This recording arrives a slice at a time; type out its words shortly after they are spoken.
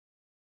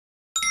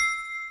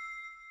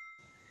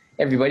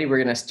Everybody, we're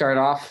going to start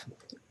off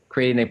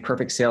creating a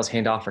perfect sales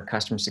handoff for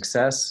customer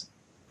success.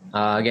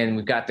 Again,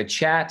 we've got the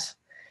chat.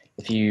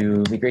 If you,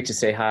 it'd be great to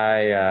say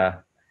hi,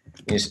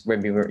 just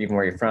maybe even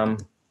where you're from.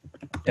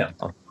 Yeah.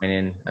 I'll sign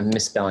in. I'm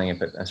misspelling it,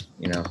 but that's,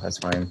 that's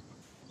fine.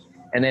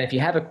 And then if you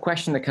have a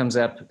question that comes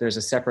up, there's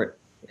a separate,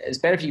 it's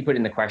better if you put it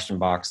in the question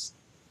box,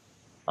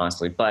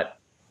 honestly, but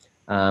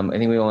I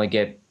think we'll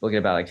get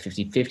about like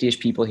 50-ish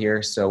people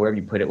here. So wherever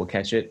you put it, we'll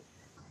catch it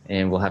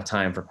and we'll have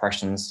time for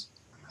questions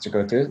to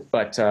go through.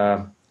 But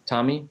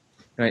Tommy, you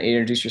want to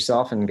introduce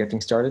yourself and get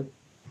things started?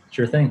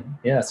 Sure thing.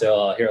 Yeah,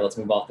 so here, let's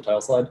move off the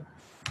title slide.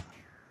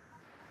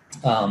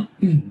 Do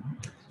you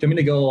want me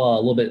to go a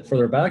little bit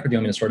further back, or do you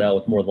want me to start out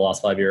with more of the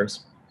last 5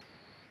 years?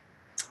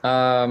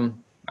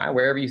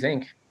 Wherever you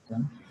think. Yeah.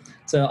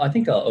 So I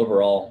think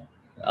overall,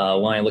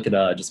 when I look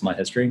at just my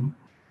history,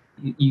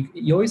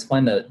 you always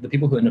find that the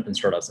people who end up in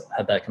startups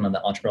have that kind of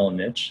that entrepreneurial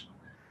niche.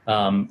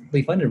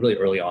 They find it really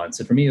early on.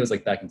 So for me, it was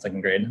like back in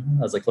second grade.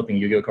 I was like flipping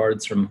Yu-Gi-Oh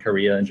cards from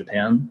Korea and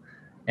Japan.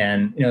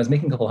 And, I was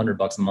making a couple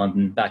 $100 a month.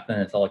 And back then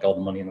it felt like all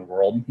the money in the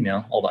world,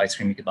 all the ice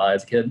cream you could buy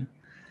as a kid.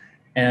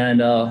 And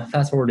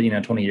fast forward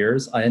to, 20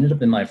 years, I ended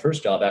up in my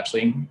first job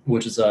actually,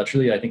 which is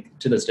truly, I think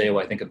to this day,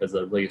 what I think of as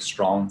a really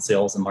strong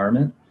sales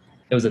environment.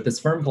 It was at this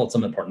firm called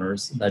Summit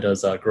Partners that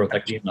does growth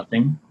equity and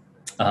nothing.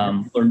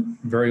 They're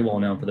very well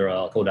known for their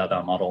cold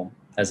outbound model,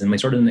 as in they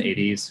started in the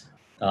 80s,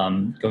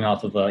 going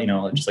off of,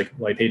 just like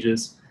white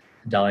pages,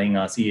 dialing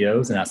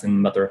CEOs and asking them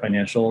about their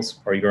financials.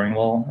 Are you growing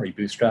well? Are you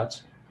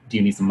bootstrapped? Do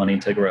you need some money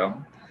to grow?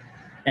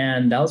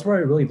 And that was where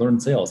I really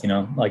learned sales. We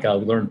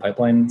learned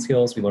pipeline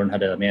skills. We learned how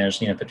to manage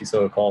 50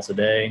 so calls a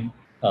day,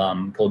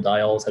 cold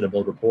dials, how to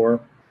build rapport.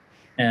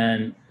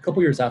 And a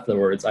couple years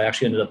afterwards, I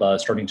actually ended up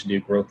starting to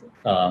do growth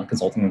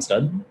consulting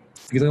instead,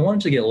 because I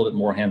wanted to get a little bit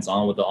more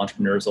hands-on with the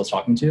entrepreneurs I was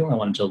talking to. I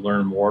wanted to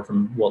learn more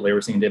from what they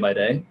were seeing day by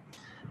day.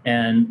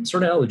 And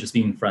started out with just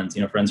being friends,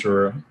 friends who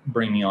were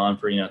bringing me on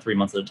for, 3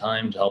 months at a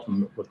time to help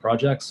them with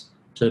projects,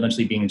 to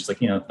eventually being just like,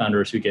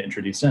 founders who get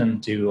introduced in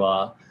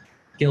to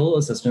get a little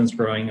assistance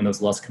growing in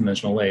those less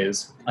conventional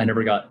ways. I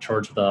never got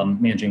charged with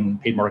managing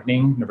paid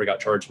marketing, never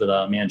got charged with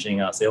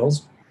managing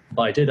sales,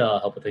 but I did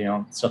help with,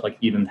 stuff like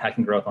even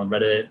hacking growth on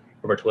Reddit,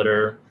 over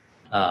Twitter,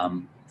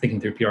 thinking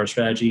through PR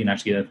strategy and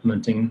actually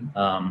implementing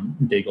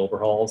big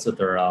overhauls of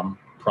their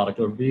product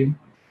overview.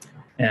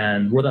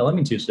 And where that led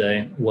me to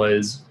today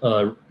was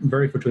a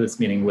very fortuitous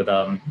meeting with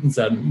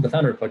Zeb, the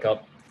founder of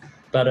ClickUp,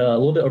 about a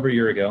little bit over a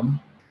year ago.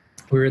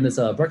 We were in this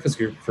breakfast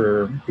group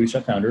for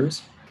bootstrap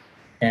founders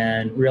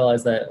and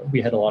realized that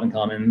we had a lot in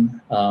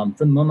common. From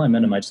the moment I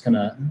met him, I just kind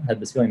of had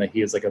this feeling that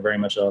he is like very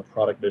much a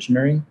product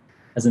visionary,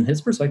 as in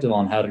his perspective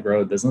on how to grow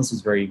a business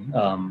is very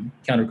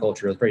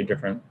counterculture, it's very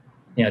different.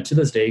 To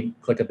this day,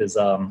 ClickUp is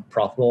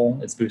profitable,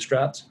 it's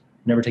bootstrapped,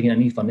 never taken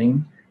any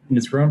funding. And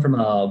it's grown from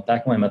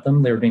back when I met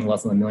them, they were doing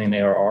less than $1 million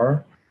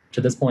ARR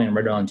to this point,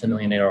 right around 10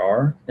 million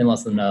ARR in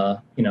less than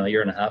a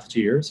year and a half,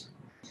 2 years.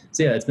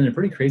 So yeah, it's been a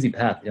pretty crazy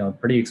path,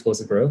 pretty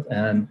explosive growth.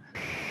 And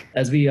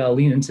as we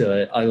lean into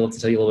it, I'd love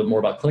to tell you a little bit more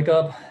about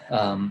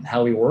ClickUp,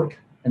 how we work,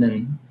 and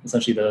then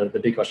essentially the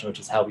big question, which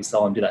is how we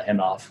sell and do that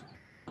handoff.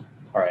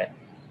 All right.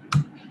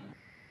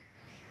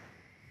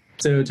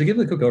 So to give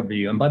a quick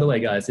overview, and by the way,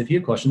 guys, if you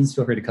have questions,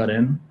 feel free to cut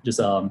in. Just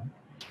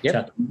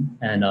chat,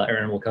 and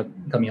Aaron will cut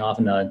me off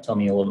and tell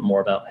me a little bit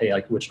more about, hey,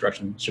 like which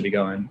direction should we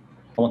go in.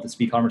 I want this to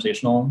be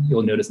conversational.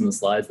 You'll notice in the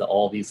slides that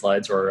all of these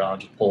slides are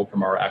just pulled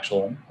from our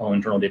actual own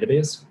internal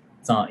database.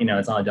 It's not,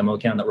 it's not a demo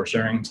account that we're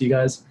sharing to you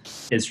guys.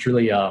 It's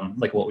truly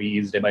like what we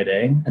use day by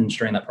day and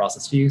sharing that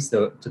process to you,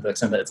 so to the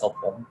extent that it's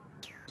helpful.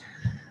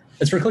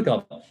 As for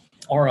ClickUp,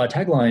 our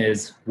tagline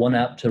is one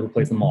app to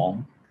replace them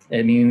all.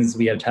 It means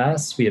we have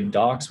tasks, we have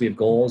docs, we have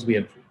goals, we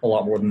have a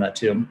lot more than that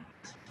too.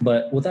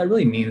 But what that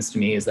really means to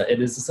me is that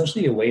it is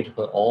essentially a way to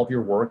put all of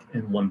your work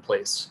in one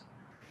place.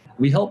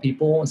 We help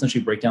people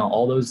essentially break down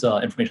all those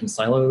information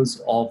silos,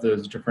 all of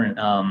those different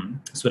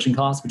switching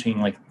costs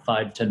between like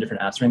 5 to 10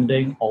 different apps during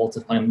the day, all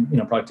to find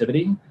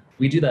productivity.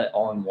 We do that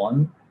all in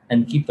one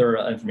and keep their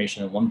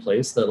information in one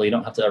place so that they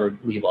don't have to ever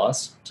leave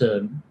us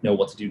to know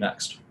what to do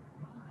next.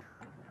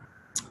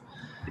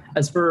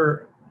 As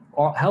for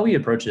how we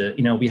approach it,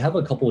 we have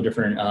a couple of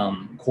different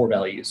core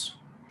values.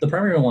 The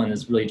primary one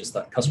is really just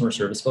that customer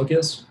service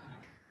focus.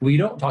 We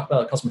don't talk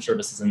about customer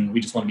services and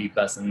we just want to be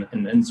best in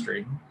the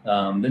industry.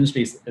 The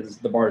industry is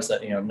the bar is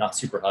set, not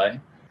super high.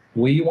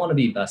 We want to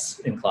be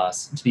best in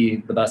class, to be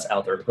the best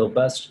out there, the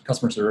best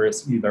customer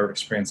service you've ever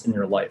experienced in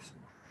your life.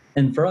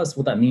 And for us,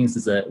 what that means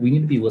is that we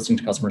need to be listening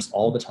to customers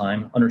all the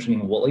time,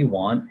 understanding what they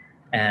want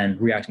and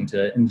reacting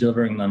to it and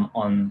delivering them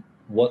on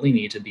what they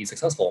need to be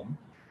successful.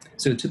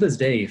 So to this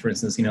day, for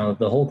instance,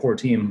 the whole core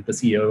team, the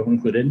CEO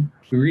included,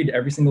 we read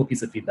every single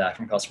piece of feedback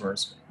from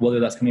customers, whether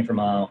that's coming from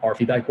our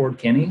feedback board,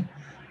 Canny,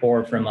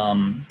 or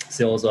from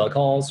sales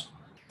calls,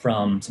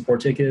 from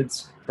support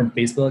tickets, from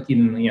Facebook,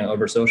 even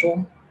over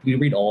social. We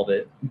read all of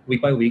it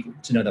week by week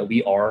to know that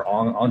we are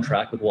on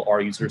track with what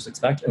our users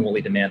expect and what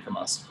they demand from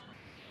us.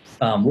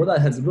 Where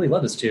that has really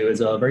led us to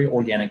is a very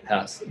organic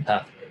path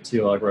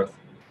to growth.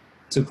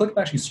 So ClickUp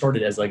actually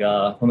started as like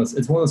it's one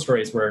of those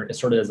stories where it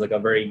started as like a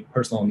very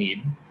personal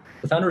need.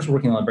 The founders were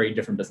working on a very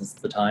different business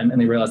at the time, and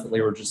they realized that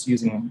they were just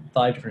using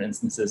 5 different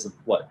instances of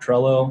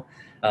Trello,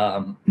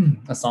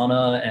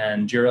 Asana,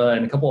 and Jira,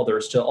 and a couple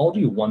others to all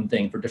do one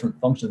thing for different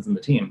functions in the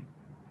team.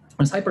 It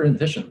was hyper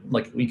inefficient.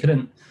 Like we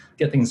couldn't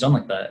get things done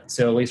like that.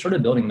 So we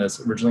started building this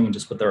originally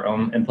just with their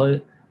own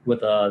input, with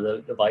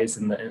the advice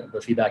and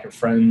the feedback of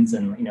friends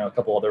and a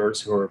couple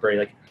others who were very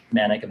like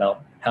manic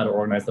about how to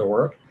organize their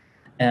work.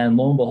 And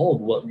lo and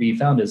behold, what we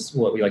found is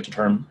what we like to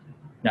term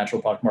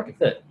natural product market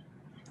fit.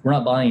 We're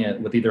not buying it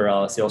with either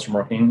sales or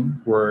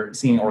marketing. We're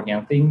seeing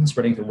organically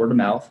spreading through word of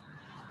mouth.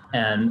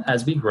 And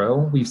as we grow,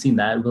 we've seen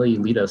that really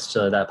lead us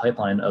to that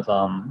pipeline of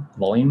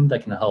volume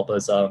that can help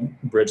us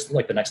bridge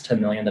like the next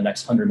 10 million, the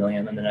next 100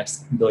 million, and the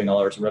next $1 billion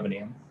in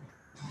revenue.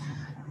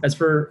 As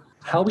for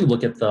how we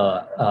look at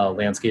the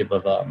landscape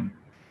of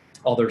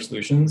other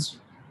solutions,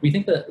 we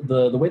think that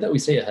the way that we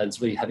stay ahead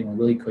is really having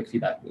really quick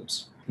feedback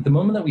loops. The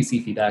moment that we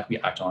see feedback, we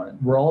act on it.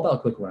 We're all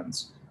about quick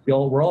wins. We're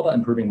all about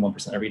improving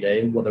 1% every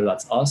day, whether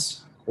that's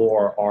us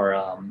or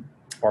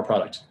our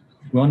product.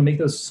 We want to make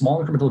those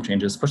small incremental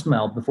changes, push them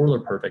out before they're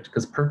perfect,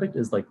 because perfect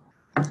is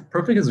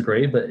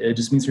great, but it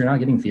just means you're not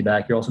getting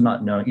feedback. You're also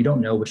you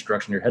don't know which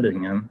direction you're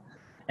heading in.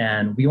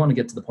 And we want to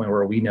get to the point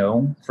where we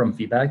know from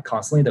feedback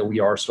constantly that we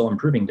are still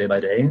improving day by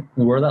day.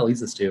 And where that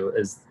leads us to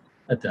is,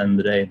 at the end of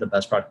the day, the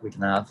best product we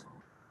can have.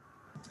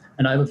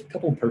 And I have a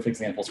couple of perfect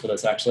examples for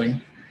this,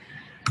 actually.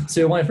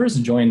 So when I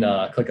first joined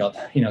ClickUp,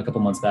 a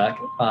couple months back,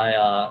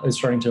 I was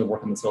starting to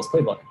work on the sales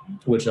playbook,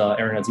 which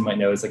Aaron, as you might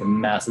know, is like a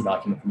massive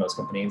document for most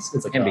companies.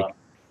 It's like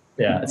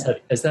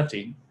it's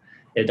hefty.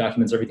 It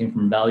documents everything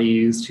from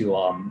values to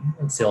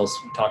sales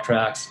talk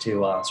tracks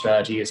to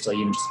strategies to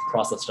even just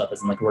process stuff,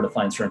 as in like where to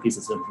find certain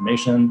pieces of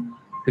information,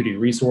 who do you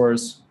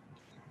resource.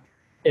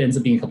 It ends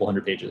up being a couple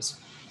hundred pages.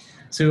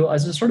 So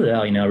as I started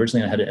out,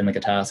 originally I had it in like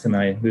a task, and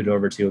I moved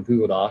over to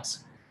Google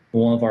Docs.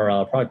 One of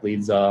our product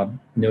leads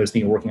noticed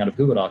me working out of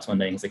Google Docs one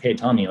day. He's like, "Hey,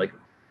 Tommy, like,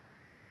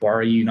 why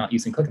are you not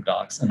using ClickUp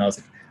Docs?" And I was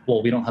like,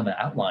 "Well, we don't have an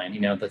outline.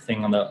 The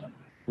thing on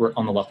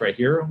the left right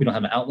here, we don't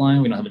have an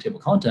outline. We don't have a table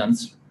of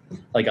contents.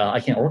 Like,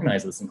 I can't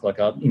organize this in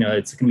ClickUp.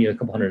 It's going to be a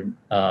couple hundred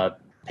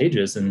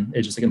pages, and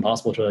it's just like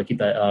impossible to keep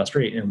that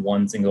straight in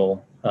one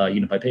single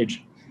unify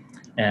page."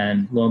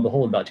 And lo and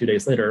behold, about 2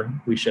 days later,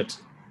 we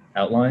shipped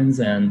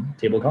outlines and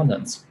table of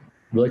contents.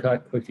 Really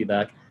quick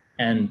feedback.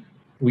 And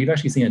we've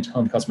actually seen a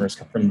ton of customers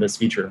come from this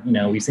feature.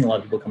 We've seen a lot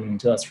of people coming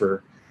to us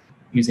for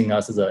using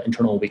us as an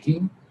internal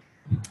wiki.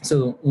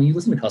 So when you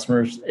listen to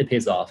customers, it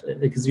pays off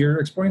because you're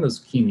exploring those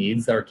key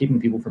needs that are keeping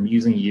people from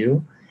using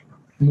you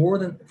more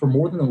than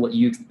what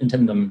you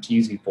intend them to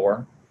use you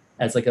for,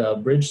 as like a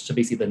bridge to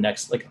basically the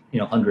next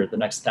 100, the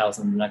next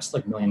 1,000, the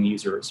next million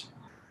users.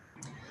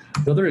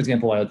 The other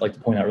example I would like to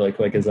point out really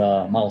quick is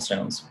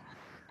milestones.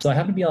 So I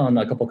happened to be on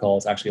a couple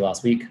calls actually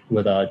last week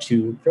with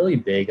 2 fairly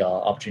big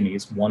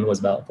opportunities. One was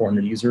about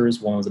 400 users.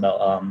 One was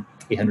about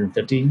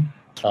 850,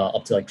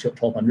 up to like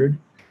 1,200.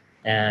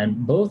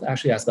 And both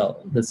actually asked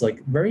about this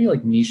very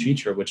niche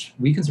feature, which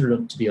we consider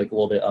to be like a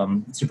little bit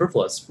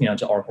superfluous,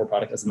 to our core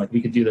product, as in like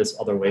we could do this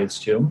other ways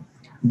too.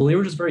 But they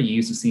were just very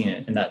used to seeing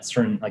it in that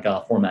certain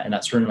format, in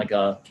that certain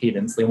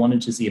cadence. They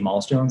wanted to see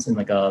milestones in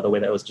the way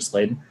that it was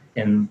displayed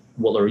in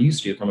what they're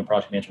used to from a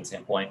project management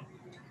standpoint.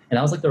 And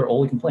that was like their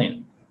only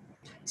complaint.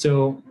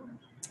 So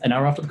an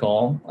hour after the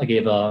call, I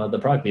gave the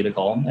product lead a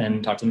call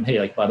and talked to him.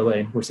 Hey, by the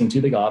way, we're seeing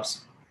 2 big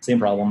ops, same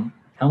problem.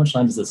 How much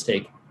time does this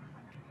take?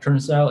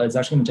 Turns out it's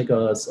actually going to take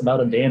us about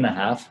a day and a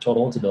half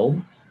total to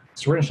build.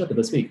 So we're going to ship it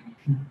this week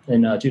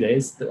in 2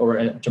 days, or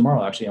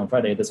tomorrow actually on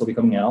Friday. This will be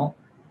coming out,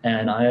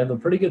 and I have a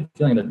pretty good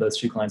feeling that those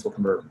 2 clients will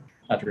convert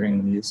after hearing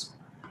the news.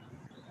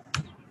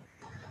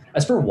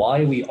 As for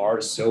why we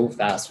are so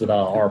fast with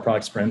our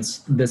product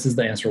sprints, this is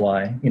the answer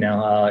why.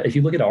 If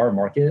you look at our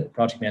market,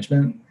 project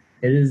management,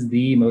 it is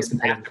the most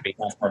competitive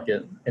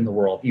market in the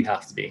world. You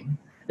have to be,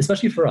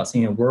 especially for us.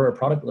 We're a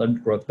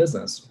product-led growth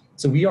business.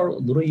 So we are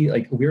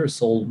literally we are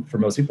sold for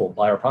most people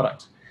by our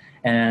product.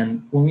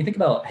 And when we think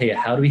about, hey,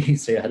 how do we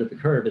stay ahead of the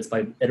curve? It's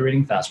by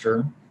iterating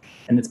faster,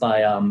 and it's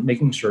by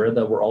making sure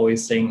that we're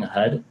always staying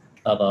ahead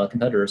of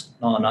competitors,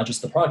 not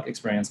just the product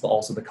experience, but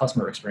also the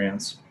customer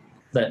experience.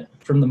 That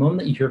from the moment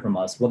that you hear from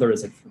us, whether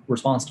it's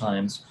response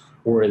times,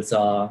 or it's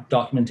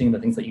documenting the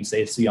things that you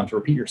say so you don't have to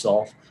repeat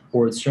yourself,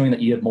 or it's showing that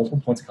you have multiple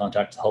points of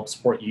contact to help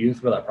support you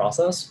through that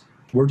process,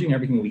 we're doing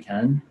everything we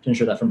can to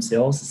ensure that from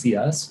sales to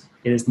CS,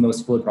 it is the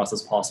most fluid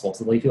process possible.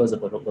 So they feel as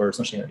if they're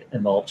essentially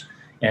involved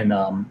in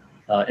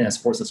a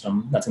support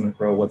system that's going to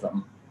grow with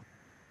them.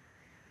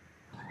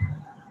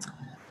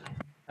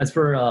 As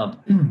for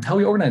how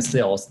we organize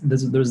sales,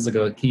 there's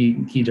a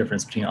key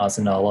difference between us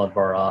and a lot of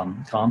our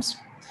comps.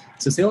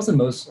 So sales in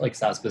most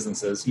SaaS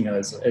businesses,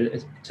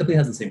 it typically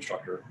has the same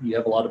structure. You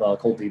have a lot of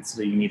cold leads,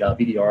 so you need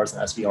BDRs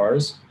and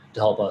SDRs to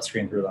help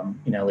screen through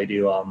them. They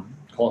do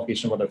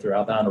qualification, whether through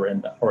outbound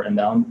or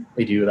inbound.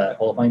 They do that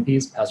qualifying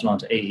piece, pass it on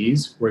to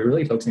AEs, where you're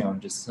really focusing on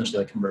just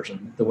essentially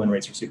conversion. The win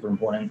rates are super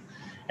important,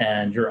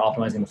 and you're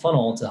optimizing the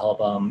funnel to help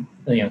kind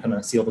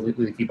of seal the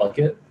leaky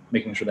bucket.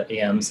 making sure that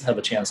AMs have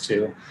a chance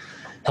to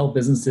help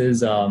businesses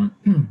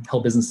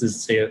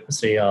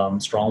stay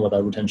strong with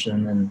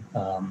retention and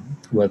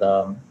with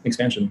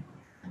expansion.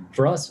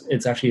 For us,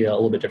 it's actually a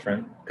little bit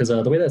different because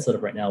the way that's set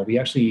up right now, we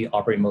actually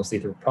operate mostly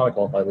through product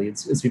qualified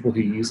leads. It's people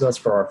who use us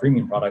for our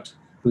freemium product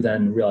who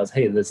then realize,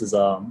 hey, this is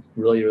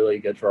really, really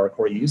good for our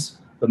core use,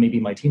 but maybe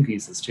my team could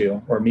use this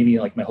too, or maybe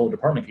like my whole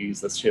department could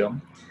use this too.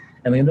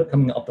 And they end up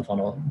coming up the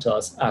funnel to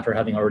us after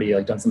having already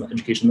done some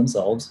education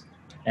themselves.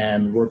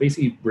 And we're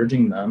basically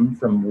bridging them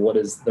from what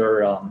is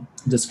their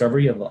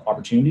discovery of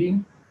opportunity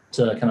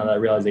to kind of that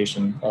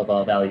realization of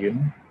value.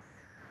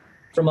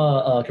 From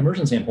a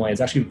conversion standpoint,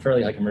 it's actually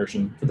fairly high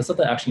conversion. For the stuff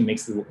that actually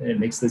makes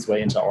this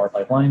way into our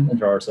pipeline,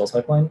 into our sales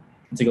pipeline,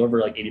 it's like over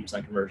like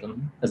 80%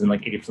 conversion, as in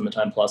like 80% of the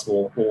time plus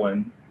we'll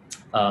win.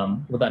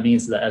 What that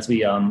means is that as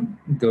we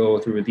go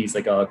through these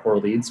like core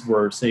leads,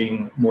 we're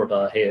seeing more of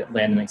a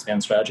land and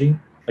expand strategy.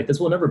 Like this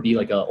will never be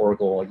like a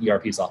Oracle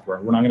ERP software.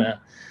 We're not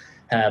gonna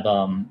have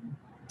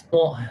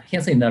well, I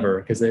can't say never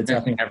because it's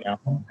happening right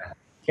now.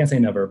 Can't say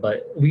never,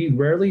 but we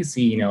rarely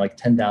see like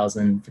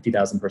 10,000,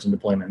 50,000 person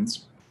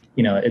deployments.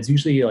 It's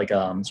usually like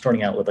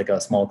starting out with like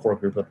a small core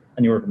group of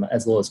anywhere from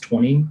as low as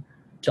 20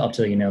 to up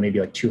to maybe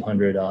like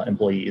 200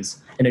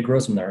 employees, and it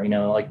grows from there.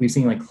 Like we've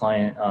seen like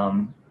client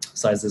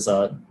sizes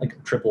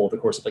like triple over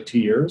the course of like 2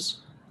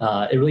 years.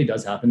 It really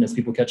does happen as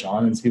people catch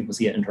on and as people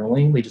see it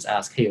internally. They just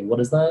ask, hey, what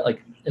is that?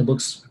 Like it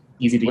looks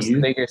easy to use. The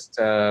biggest?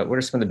 What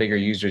are some of the bigger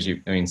users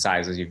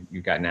sizes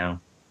you've got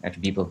now after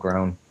people have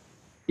grown?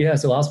 Yeah,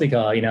 so last week,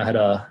 I had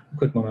a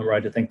quick moment where I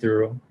had to think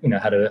through,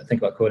 how to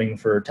think about quoting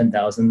for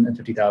 10,000 and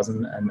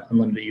 50,000 and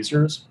unlimited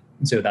users.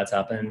 And so that's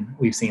happened.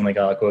 We've seen like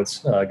quotes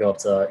go up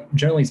to,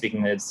 generally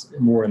speaking, it's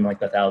more in like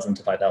the 1,000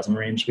 to 5,000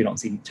 range. We don't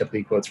see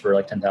typically quotes for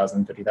like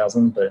 10,000,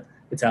 50,000, but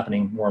it's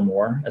happening more and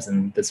more, as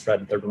in this thread,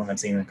 the third one I've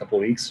seen in a couple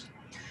of weeks.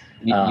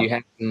 You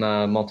have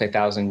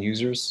multi-thousand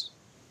users?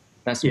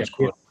 That's much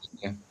cool.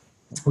 Yeah.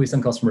 We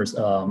send customers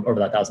over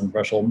that 1,000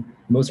 threshold.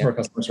 Most of our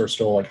customers are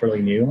still like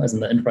fairly new, as in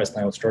the enterprise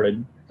plan was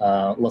started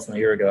less than a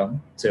year ago.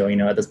 So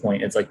at this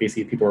point, it's like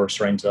basically people are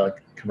starting to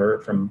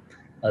convert from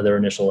their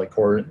initial like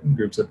core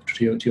groups of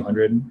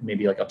 200,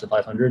 maybe like up to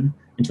 500,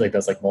 into like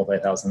those like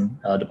multi-thousand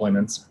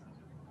deployments.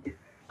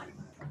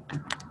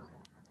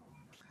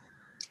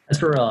 As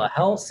for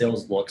how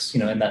sales looks,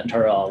 in that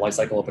entire life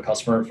cycle of a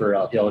customer for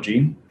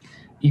PLG,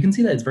 you can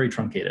see that it's very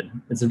truncated.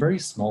 It's a very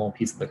small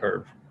piece of the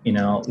curve.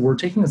 We're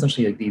taking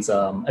essentially like these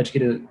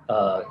educated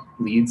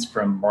leads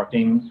from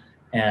marketing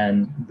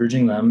and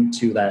bridging them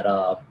to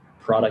that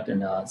product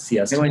and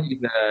CS. You want to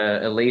use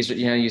a laser,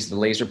 use the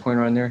laser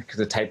pointer on there because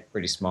the type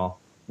pretty small,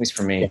 at least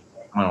for me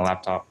on a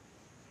laptop.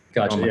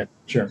 Gotcha. Yeah,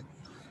 sure.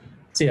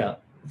 So yeah,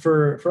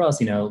 for us,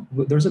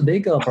 there's a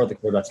big part of the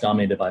code that's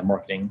dominated by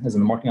marketing, as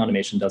in the marketing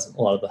automation does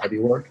a lot of the heavy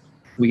work.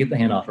 We get the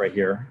handoff right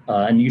here,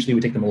 and usually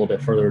we take them a little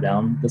bit further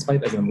down this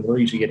pipe, as in we're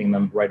usually getting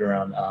them right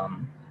around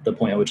the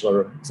point at which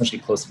they're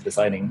essentially close to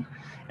deciding,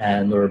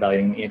 and they're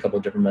evaluating a couple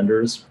of different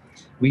vendors.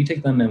 We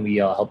take them and we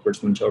help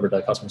bridge them over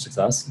to customer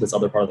success, this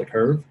other part of the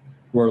curve,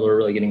 where we're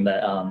really getting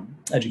that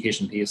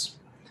education piece.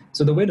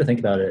 So the way to think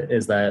about it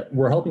is that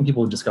we're helping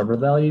people discover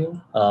value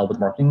with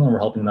marketing, and we're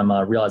helping them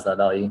realize that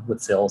value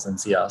with sales and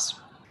CS.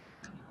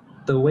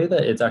 The way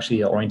that it's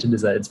actually oriented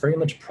is that it's very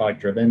much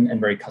product-driven and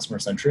very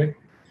customer-centric.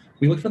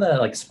 We look for that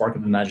like spark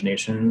of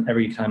imagination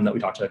every time that we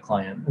talk to a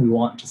client. We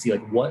want to see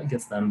like what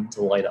gets them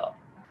to light up.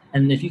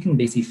 And if you can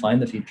basically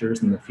find the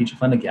features and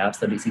find the gaps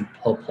that basically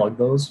help plug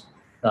those,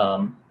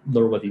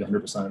 they're with you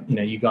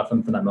 100%. You got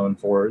them from that moment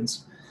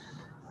forwards.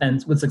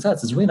 And with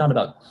success, it's really not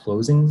about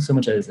closing so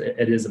much as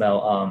it is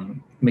about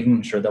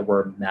making sure that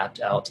we're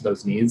mapped out to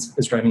those needs.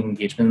 It's driving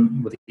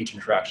engagement with each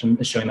interaction.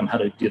 It's showing them how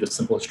to do the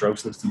simple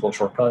strokes, the simple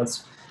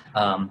shortcuts.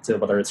 So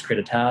whether it's create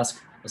a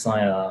task,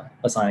 assign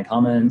a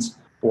comment,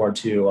 or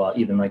to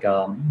even like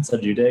set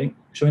a due date,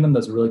 showing them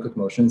those really quick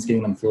motions,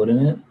 getting them fluid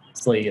in it.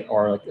 So they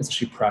are like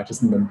essentially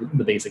practicing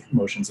the basic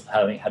motions of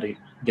how to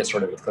get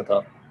started with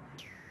ClickUp.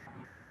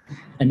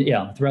 And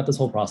yeah, throughout this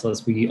whole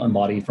process, we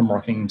embody from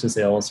marketing to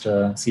sales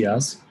to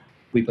CS,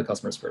 we put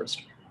customers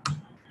first.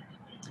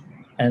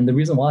 And the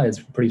reason why is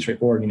pretty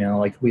straightforward.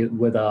 Like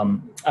with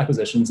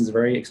acquisitions, is a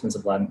very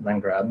expensive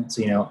land grab.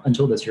 So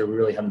until this year, we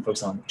really haven't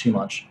focused on too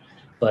much.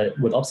 But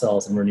with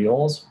upsells and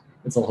renewals,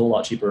 it's a whole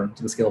lot cheaper,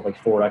 to the scale of like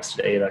 4x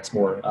to 8x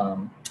more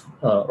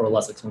or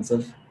less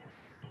expensive.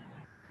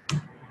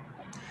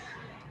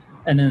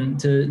 And then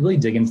to really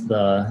dig into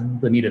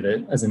the meat of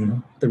it, as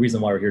in the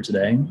reason why we're here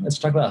today, let's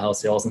talk about how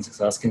sales and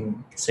success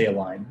can stay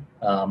aligned,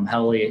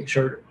 how they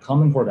share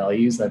common core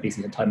values that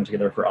basically tie them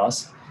together for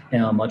us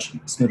in a much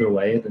smoother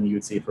way than you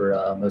would see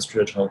for most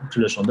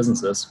traditional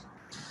businesses.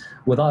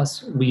 With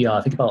us, we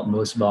think about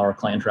most of our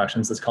client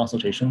interactions as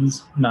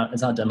consultations.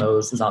 It's not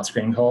demos, it's not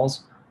screening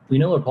calls. We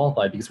know they're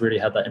qualified because we already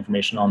have that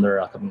information on their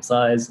company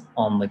size,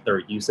 on like their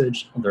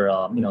usage, their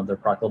their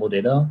product level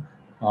data,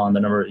 on the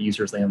number of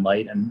users they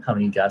invite and how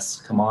many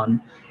guests come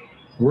on.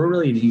 We're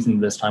really using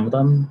this time with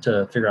them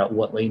to figure out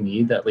what they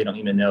need that they don't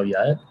even know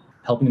yet,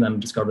 helping them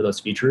discover those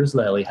features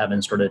that they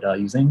haven't started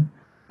using,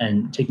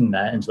 and taking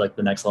that into like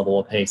the next level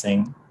of, hey,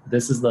 saying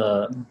this is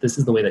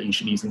the way that you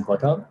should be using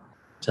ClickUp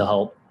to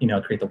help,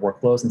 create the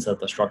workflows and set up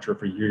the structure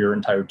for your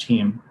entire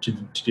team to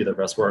do the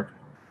rest work.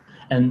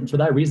 And for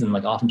that reason,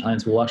 like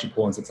oftentimes we'll actually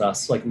pull in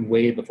success like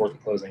way before the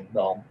closing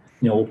bell.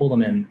 We'll pull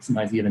them in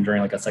sometimes even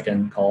during like a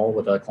second call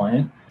with a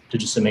client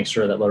to make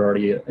sure that they're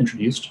already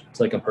introduced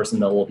to like a person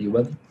that we'll be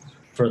with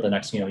for the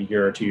next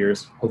year or 2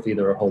 years, hopefully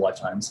their whole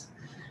lifetimes.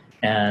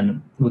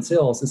 And with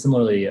sales, it's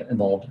similarly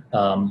involved.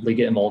 They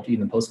get involved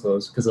even post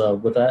close because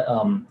with that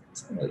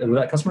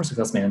customer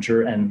success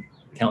manager and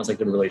account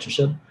executive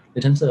relationship,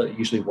 they tend to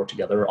usually work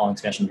together on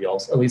expansion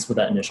deals, at least with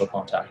that initial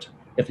contact.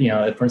 If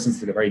for instance,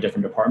 it's like a very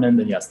different department,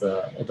 then yes,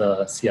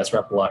 the CS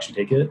rep will actually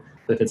take it.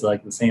 But if it's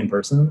like the same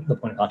person, the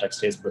point of contact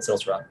stays with the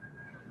sales rep.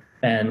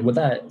 And with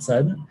that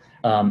said,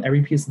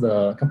 every piece of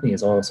the company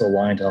is also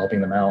aligned to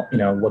helping them out.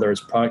 Whether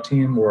it's product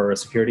team or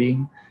security,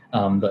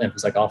 the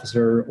InfoSec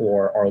officer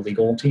or our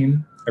legal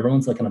team,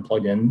 everyone's like kind of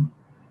plugged in.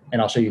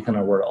 And I'll show you kind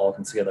of where it all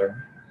comes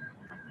together.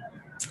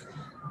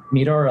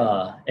 Meet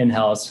our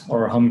in-house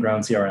or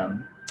homegrown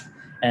CRM.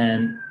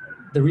 And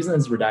the reason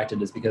it's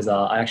redacted is because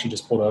I actually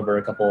just pulled over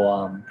a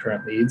couple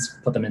current leads,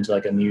 put them into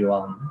like a new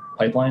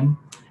pipeline.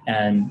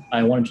 And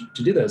I wanted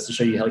to do this to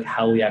show you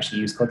how we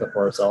actually use ClickUp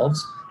for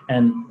ourselves.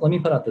 And let me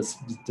put out this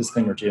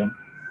disclaimer too.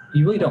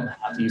 You really don't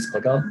have to use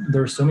ClickUp.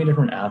 There are so many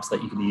different apps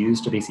that you can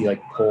use to basically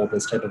like pull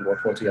this type of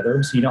workflow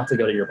together. So you don't have to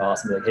go to your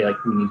boss and be like, hey,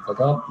 like we need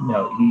ClickUp.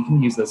 No, you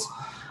can use this.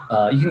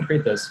 You can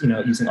create this,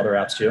 using other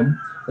apps too.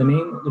 The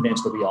main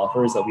advantage that we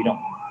offer is that we don't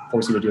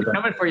force you to do them.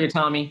 Coming for you,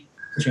 Tommy.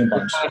 Pushing a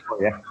bunch.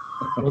 For you.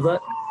 What was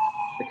that?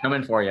 They're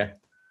coming for you.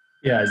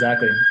 Yeah,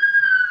 exactly.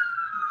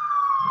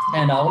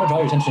 And I want to draw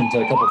your attention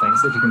to a couple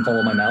things, if you can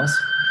follow my mouse.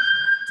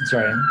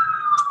 Sorry.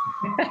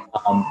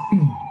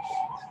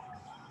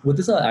 With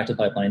this active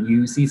pipeline,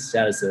 you see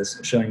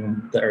statuses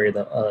showing the area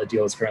that a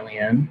deal is currently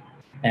in.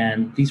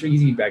 And these are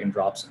easy drag and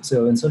drops.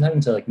 So instead of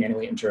having to like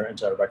manually enter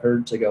into a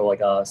record to go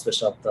like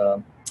switch up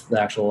the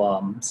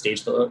actual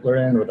stage that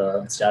they're in or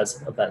the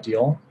status of that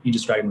deal, you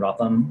just drag and drop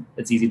them.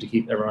 It's easy to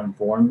keep everyone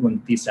informed.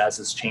 When these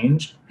statuses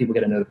change, people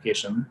get a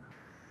notification.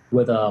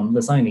 With the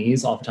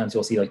assignees, oftentimes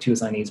you'll see like 2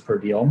 assignees per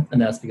deal,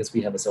 and that's because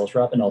we have a sales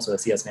rep and also a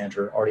CS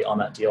manager already on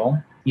that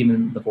deal,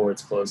 even before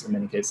it's closed in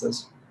many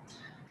cases.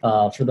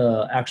 For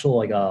the actual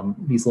like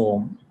these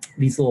little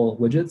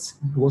widgets,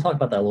 we'll talk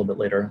about that a little bit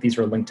later. These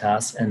are linked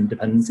tasks and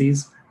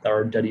dependencies that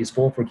are dead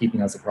useful for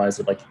keeping us apprised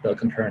of like the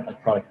concurrent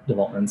like product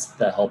developments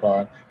that help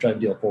drive the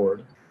deal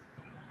forward.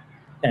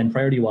 And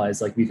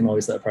priority-wise, like we can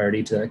always set a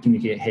priority to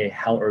communicate, hey,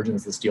 how urgent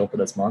is this deal for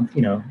this month?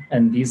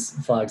 And these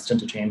flags tend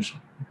to change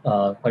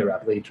quite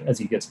rapidly as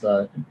you get to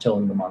the tail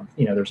end of the month.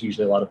 There's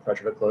usually a lot of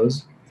pressure to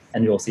close,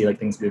 and you'll see like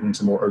things moving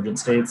to more urgent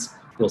states.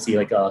 You'll see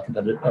like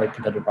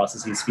competitive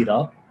processes speed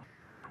up,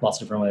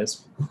 lots of different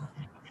ways.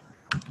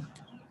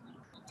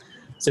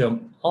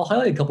 So I'll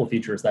highlight a couple of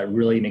features that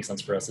really make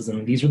sense for us,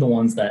 and these are the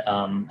ones that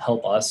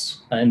help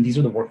us, and these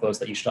are the workflows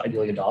that you should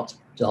ideally adopt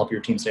to help your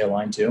team stay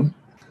aligned to.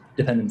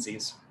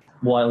 Dependencies.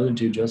 Well, I alluded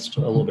to just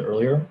a little bit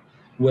earlier.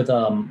 With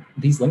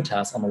these link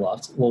tasks on the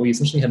left, what we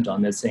essentially have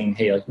done is saying,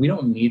 hey, like we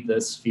don't need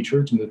this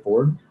feature to move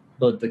forward,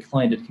 but the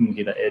client did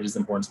communicate that it is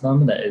important to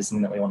them, that is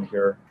something that we want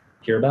to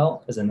hear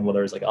about, as in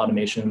whether it's like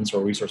automations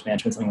or resource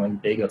management, something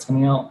like big that's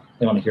coming out,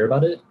 they want to hear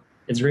about it.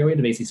 It's a great way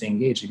to basically stay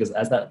engaged because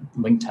as that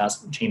link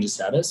task changes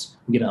status,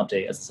 we get an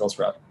update as a sales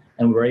rep.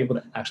 And we're able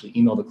to actually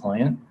email the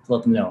client to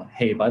let them know,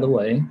 hey, by the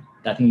way,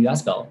 that thing you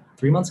asked about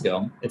 3 months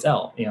ago, it's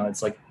out,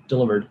 it's like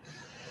delivered.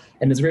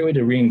 And it's a great way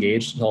to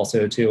re-engage,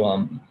 also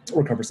to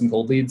recover some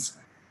cold leads,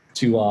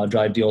 to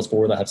drive deals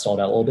forward that have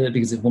stalled out a little bit.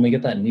 Because when we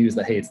get that news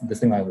that, hey, it's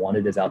this thing I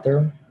wanted is out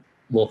there,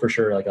 we'll for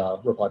sure like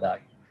reply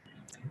back.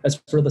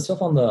 As for the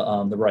stuff on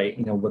the right,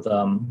 with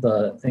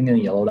the thing in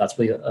yellow, that's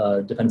really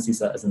a dependency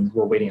set, as in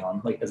we're waiting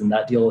on, like as in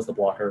that deal is the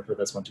blocker for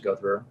this one to go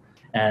through.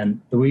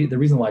 And the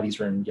reason why these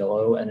are in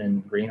yellow and in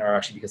green are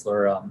actually because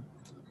they're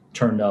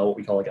turned what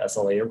we call like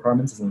SLA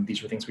requirements, and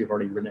these are things we've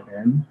already written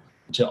in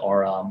to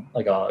our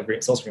like a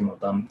great sales agreement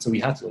with them. So we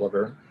have to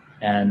deliver.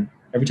 And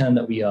every time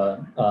that we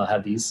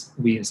have these,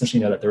 we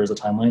essentially know that there is a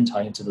timeline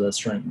tied into the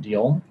certain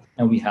deal,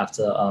 and we have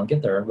to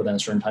get there within a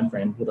certain time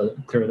frame with a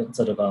clear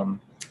set of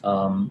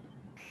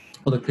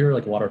with a clear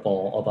like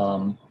waterfall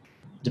of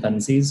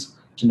dependencies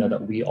to know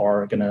that we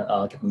are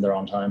gonna get them there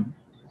on time.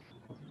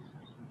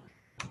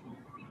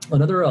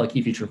 Another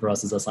key feature for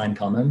us is assigned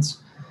comments.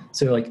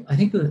 So like I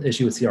think the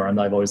issue with CRM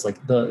that I've always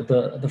like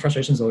the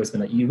frustration has always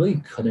been that you really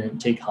couldn't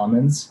take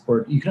comments,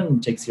 or you couldn't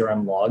take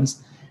CRM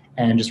logs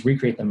and just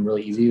recreate them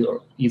really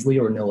easily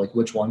or know like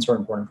which ones are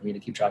important for me to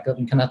keep track of.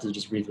 You kind of have to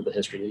just read through the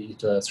history. You have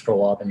to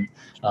scroll up and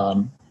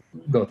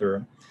go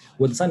through.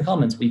 With assigned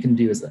comments, what you can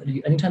do is that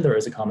anytime there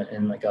is a comment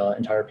in like an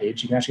entire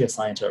page, you can actually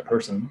assign it to a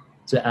person.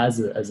 So as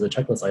a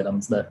checklist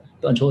items that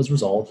until it's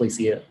resolved, they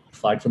see it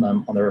flagged for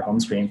them on their home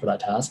screen for that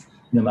task,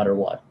 no matter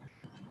what.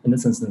 In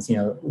this instance,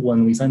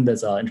 when we signed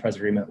this enterprise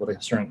agreement with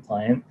a certain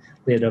client,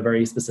 they had a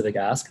very specific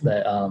ask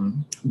that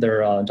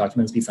their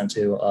documents be sent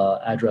to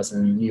address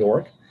in New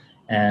York.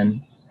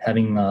 And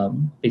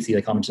having basically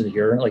like commented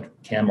here, like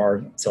Cam,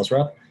 our sales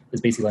rep,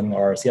 is basically letting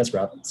our CS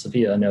rep,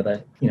 Sophia, know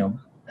that,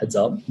 heads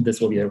up,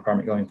 this will be a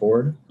requirement going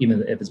forward,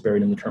 even if it's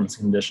buried in the terms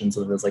and conditions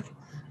of this like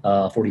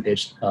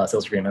 40-page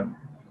sales agreement.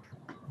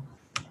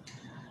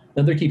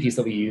 Another key piece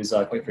that we use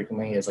quite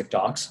frequently is like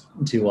docs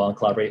to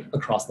collaborate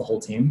across the whole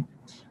team,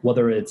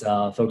 whether it's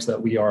folks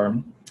that we are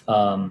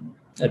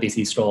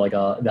basically still like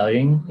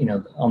evaluating,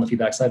 on the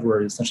feedback side,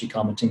 we're essentially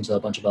commenting to a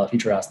bunch of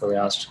feature asks that we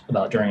asked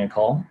about during a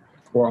call,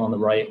 or on the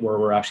right where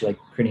we're actually like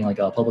creating like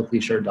a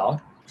publicly shared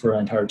doc for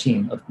an entire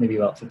team of maybe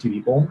about 50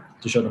 people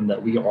to show them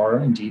that we are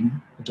indeed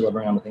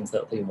delivering on the things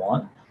that they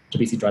want to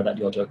basically drive that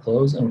deal to a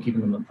close, and we're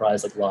keeping them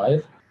apprised like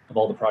live of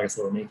all the progress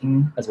that we're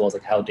making, as well as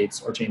like how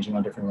dates are changing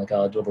on different like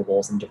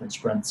deliverables and different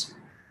sprints.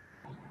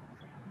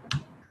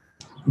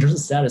 In terms of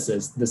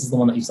statuses, this is the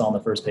one that you saw on the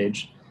first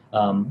page.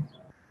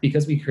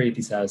 Because we create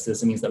these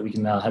statuses, it means that we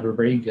can have a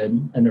very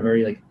good and a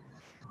very like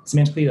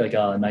semantically like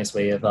a nice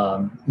way of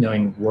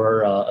knowing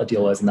where a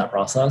deal is in that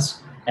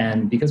process.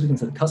 And because we can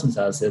set custom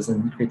statuses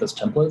and create those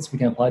templates, we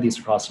can apply these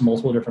across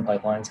multiple different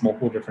pipelines,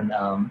 multiple different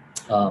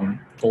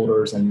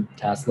folders and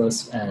task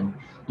lists, and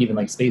even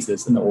like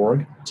spaces in the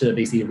org to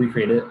basically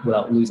recreate it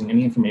without losing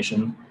any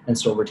information and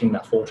still retaining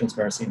that full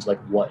transparency into like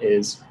what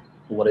is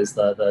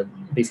the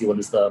basically what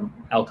is the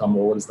outcome,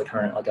 or what is the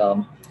current like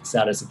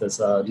status of this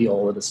deal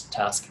or this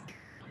task.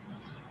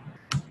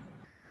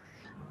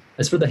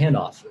 As for the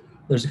handoff,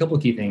 there's a couple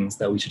of key things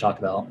that we should talk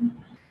about.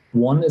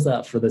 One is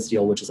that for this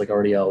deal, which is like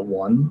already a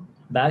 1,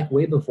 back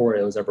way before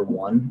it was ever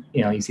 1,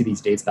 you see these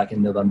dates back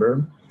in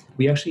November,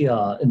 we actually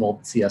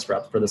involved CS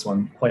rep for this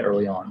one quite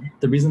early on.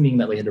 The reason being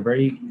that we had a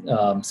very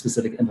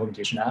specific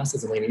implementation ask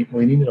is that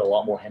we needed a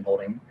lot more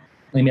handholding.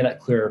 We made that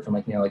clear from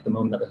like the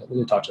moment that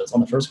we talked to us. On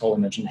the first call,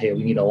 we mentioned, hey,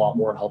 we need a lot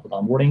more help with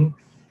onboarding.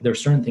 There are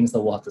certain things that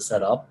we'll have to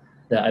set up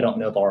that I don't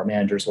know if our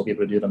managers will be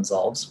able to do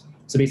themselves.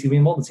 So basically, we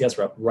involved the CS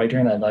rep right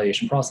during that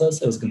evaluation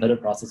process. It was a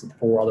competitive process with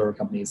 4 other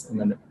companies and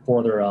then 4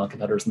 other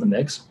competitors in the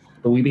mix.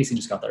 But we basically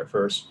just got there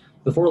first.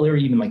 Before they were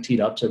even like teed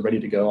up to ready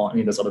to go on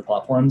any of those other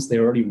platforms, they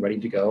were already ready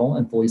to go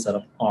and fully set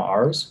up on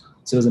ours.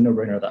 So it was a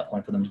no-brainer at that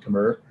point for them to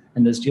convert.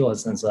 And this deal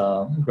has since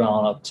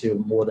gone up to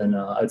more than,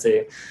 I'd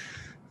say,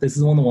 this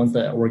is one of the ones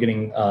that we're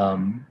getting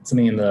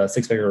something in the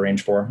 6-figure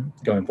range for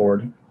going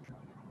forward.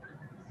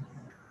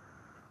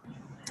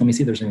 Let me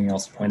see if there's anything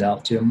else to point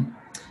out too.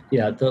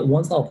 Yeah, the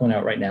ones that I'll point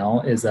out right now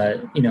is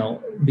that,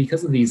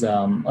 because of these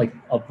like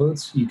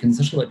upvotes, you can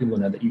essentially let people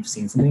know that you've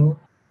seen something,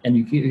 and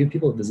you give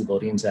people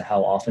visibility into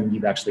how often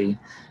you've actually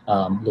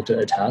looked at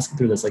a task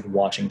through this like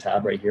watching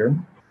tab right here.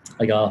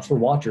 Like for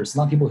watchers, it's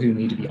not people who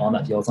need to be on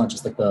that deal. It's not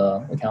just like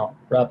the account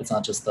rep. It's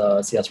not just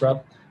the CS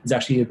rep. It's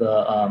actually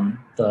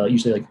the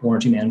usually like 1 or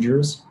 2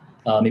 managers,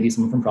 maybe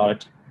someone from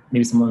product,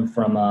 maybe someone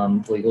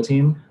from the legal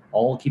team,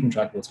 all keeping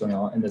track of what's going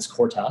on in this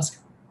core task.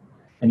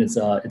 And it's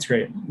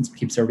great. It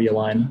keeps everybody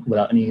aligned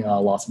without any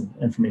loss of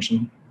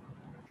information.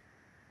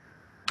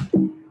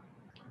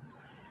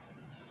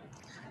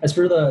 As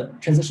for the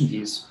transition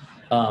piece,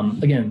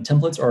 again,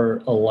 templates are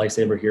a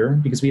lifesaver here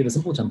because we have a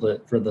simple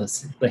template for the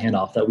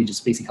handoff that we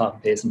just basically copy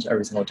paste into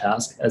every single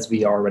task as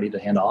we are ready to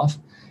hand off.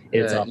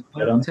 It's a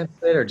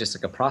template, or just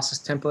like a process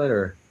template,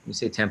 or you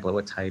say template,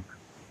 what type?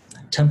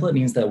 Template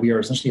means that we are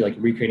essentially like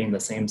recreating the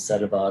same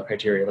set of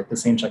criteria, like the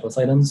same checklist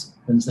items,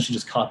 and essentially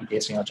just copy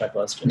pasting a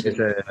checklist.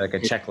 It's like a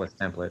checklist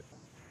template.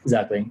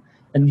 Exactly.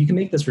 And you can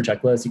make this for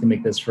checklists. You can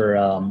make this for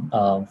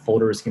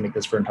folders. You can make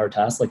this for entire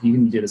tasks. Like you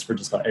can do this for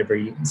just about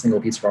every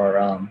single piece of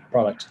our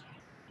product.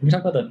 We can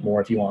talk about that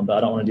more if you want, but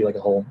I don't want to do like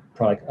a whole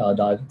product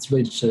dive. It's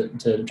really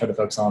to try to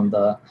focus on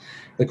the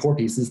core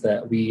pieces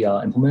that we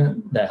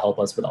implement that help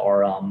us with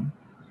our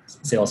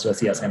sales to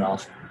CS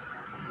handoff.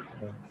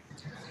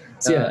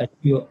 So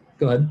yeah,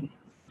 go ahead.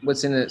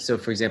 What's in it? So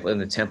for example, in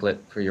the template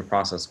for your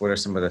process, what are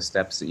some of the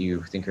steps that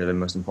you think are the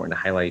most important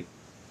to highlight?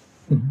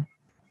 Mm-hmm.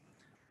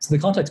 So the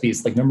context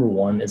piece, like number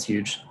 1 is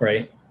huge,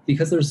 right?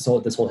 Because there's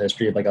this whole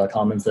history of like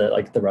comments that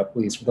like the rep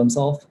released for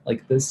themselves.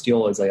 Like this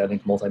deal is like, I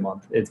think,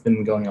 multi-month. It's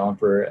been going on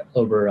for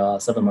over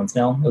 7 months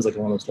now. It was like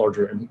one of those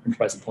larger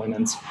enterprise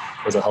deployments.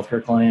 It was a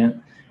healthcare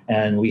client.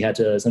 And we had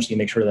to essentially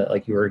make sure that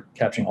like you were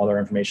capturing all their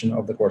information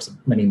over the course of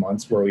many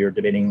months, where we were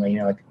debating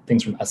like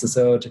things from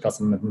SSO to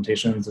custom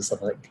implementations to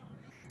stuff like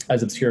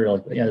as obscure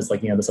as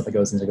the stuff that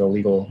goes into like a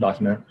legal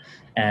document.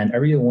 And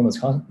every one of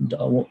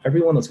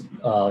those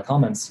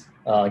comments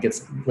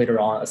gets later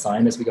on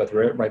assigned as we go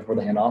through it right before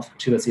the handoff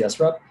to the CS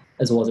rep,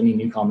 as well as any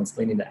new comments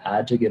they need to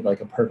add to give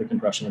like a perfect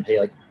impression of, hey,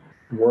 like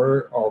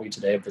where are we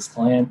today with this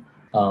client?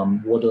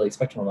 What do they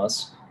expect from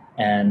us?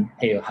 And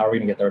hey, how are we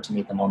gonna get there to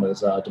meet them on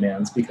those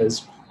demands?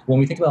 Because when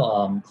we think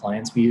about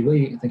clients, we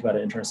really think about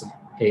it in terms of,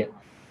 hey,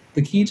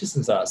 the key to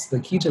success,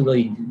 the key to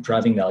really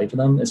driving value for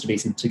them is to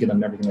basically to give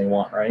them everything they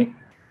want, right?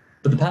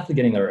 But the path to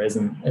getting there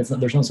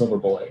there's no silver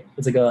bullet.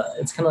 It's like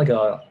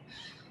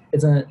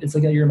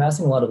you're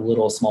amassing a lot of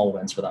little small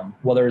wins for them,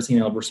 whether it's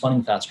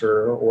responding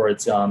faster, or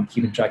it's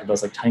keeping track of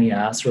those like tiny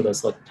asks or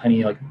those like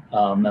tiny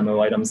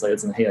memo items, like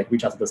it's hey, like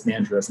reach out to this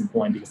manager at some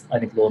point because I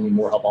think they'll need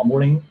more help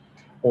onboarding,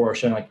 or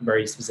showing like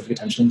very specific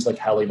attention to like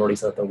how they've already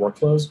set up their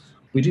workflows.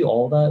 We do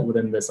all of that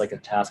within this like a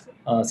task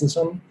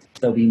system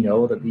that we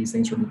know that these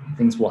things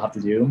we'll have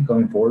to do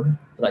going forward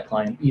for that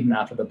client, even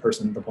after the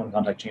point of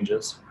contact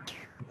changes.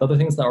 The other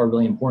things that are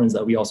really important is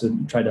that we also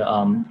try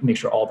to make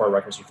sure all of our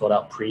records are filled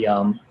out pre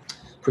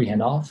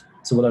handoff.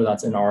 So whether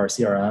that's in our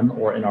CRM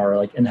or in our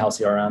like in-house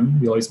CRM,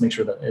 we always make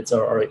sure that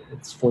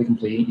it's fully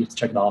complete. You have to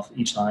check it off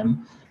each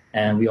time.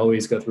 And we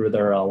always go through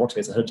their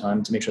workspace ahead of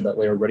time to make sure that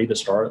they're ready to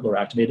start, they're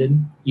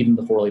activated, even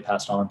before they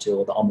passed on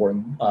to the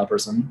onboarding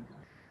person.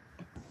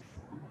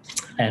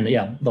 And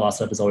yeah, the last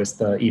step is always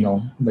the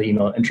email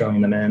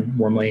introing them in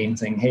warmly,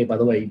 saying, hey, by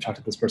the way, you talked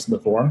to this person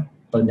before,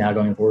 but now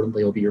going forward,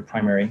 they will be your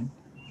primary.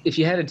 If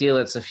you had a deal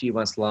that's a few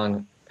months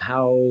long,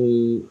 how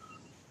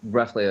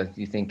roughly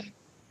do you think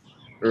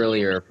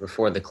earlier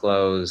before the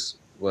close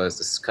was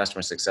this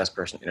customer success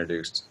person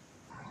introduced?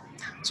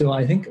 So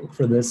I think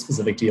for this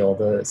specific deal,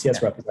 the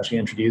CS rep was actually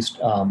introduced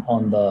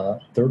on the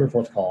third or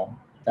fourth call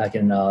back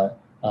in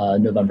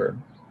November.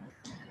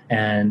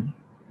 And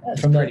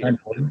from that time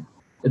forward,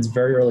 it's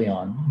very early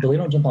on, but we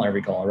don't jump on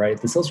every call, right?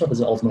 The sales rep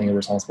is ultimately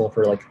responsible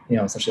for like,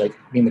 essentially like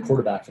being the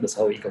quarterback for this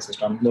whole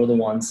ecosystem. They're the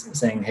ones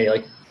saying, hey,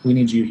 like we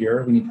need you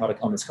here. We need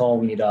product on this call.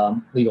 We need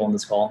legal on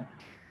this call.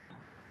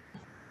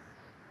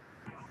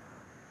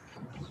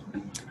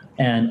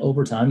 And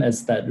over time,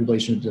 as that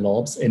relationship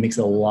develops, it makes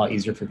it a lot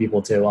easier for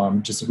people to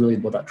just really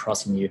build that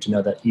trust in you, to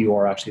know that you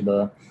are actually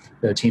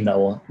the team that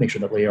will make sure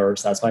that they are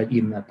satisfied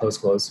even at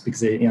post-close.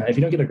 Because if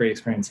you don't get a great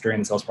experience during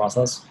the sales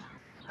process,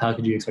 how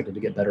could you expect it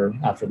to get better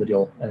after the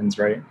deal ends,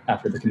 right?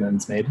 After the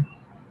commitment's made.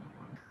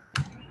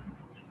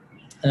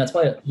 And that's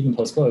why even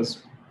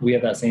post-close, we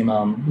have that same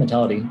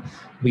mentality.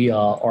 We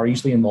are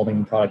usually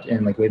involving product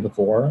in like way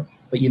before,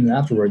 but even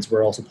afterwards,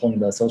 we're also pulling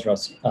the sales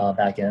reps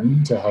back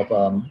in to help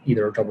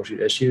either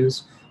troubleshoot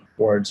issues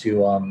or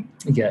to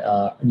get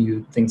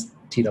new things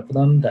teed up for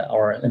them that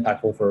are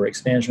impactful for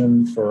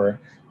expansion, for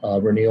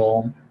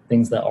renewal,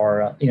 things that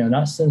are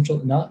not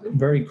essential, not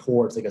very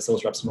core to like a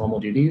sales rep's normal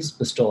duties,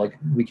 but still like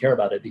we care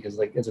about it because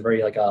like it's a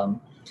very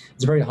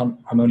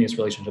harmonious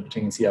relationship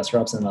between CS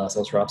reps and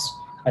sales reps.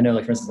 I know,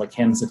 like for instance, like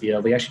Cam and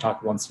Sophia, they actually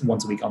talk once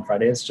a week on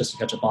Fridays just to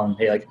catch up on,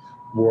 hey, like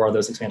where are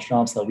those expansion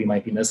ops that we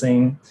might be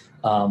missing?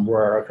 Where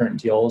are our current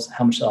deals?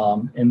 How much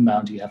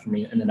inbound do you have for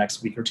me in the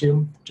next week or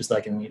two? Just so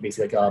I can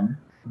basically like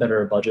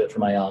better budget for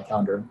my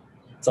calendar,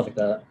 stuff like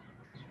that.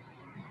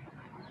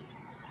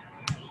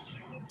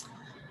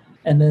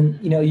 And then,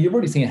 you've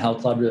already seen how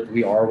collaborative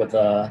we are with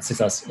the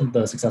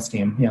success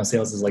team.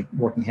 Sales is like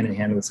working hand in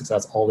hand with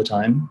success all the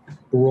time.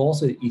 But we're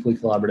also equally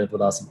collaborative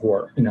with our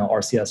support.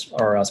 Our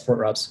support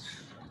reps,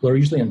 they're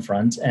usually in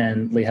front,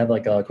 and they have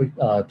like a quick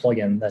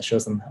plugin that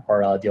shows them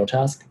our deal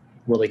task,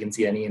 where they can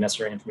see any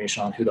necessary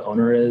information on who the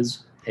owner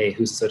is, hey,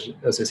 who's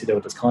associated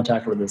with this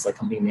contact or this like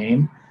company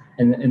name.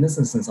 And in this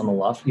instance, on the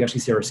left, you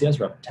actually see our CS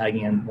rep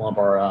tagging in one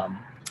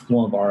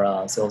of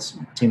our sales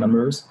team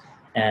members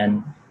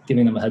and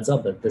giving them a heads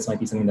up that this might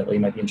be something that they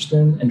might be interested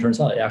in. And turns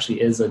out it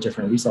actually is a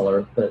different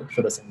reseller, but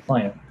for the same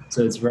client.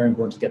 So it's very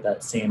important to get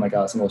that same like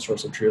single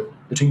source of truth.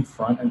 Between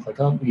Front and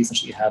ClickUp, we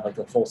essentially have like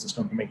the full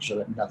system to make sure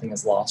that nothing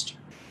is lost.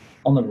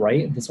 On the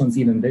right, this one's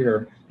even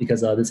bigger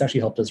because this actually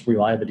helped us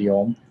revive a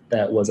deal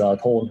that was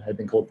had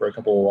been cold for a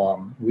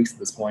couple weeks at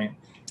this point.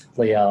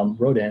 They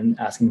wrote in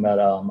asking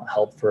about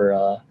help for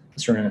a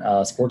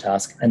certain support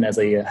task. And as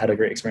they had a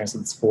great experience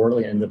with the support,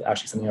 they ended up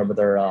actually sending over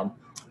their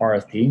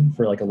RFP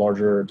for like a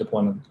larger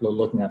deployment we're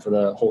looking at for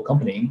the whole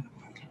company.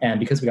 And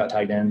because we got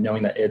tagged in,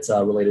 knowing that it's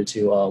related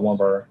to one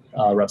of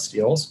our reps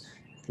deals,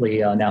 we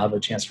now have a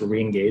chance to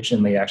re-engage,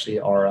 and they actually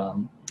are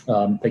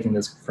taking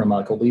this from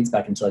cold leads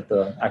back into like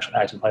the actual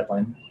active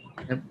pipeline.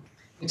 Yep.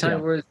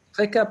 Was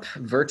ClickUp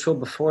virtual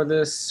before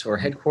this or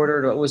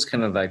headquartered? What was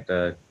kind of like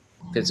the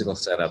physical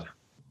setup?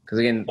 Because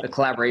again, the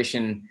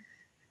collaboration,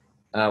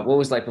 what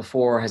was like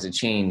before? Has it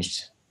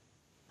changed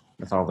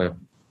with all the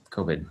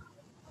COVID?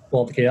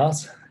 Well, the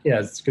chaos? Yeah,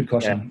 it's a good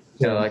question.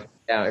 Yeah. So like,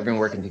 everyone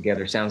working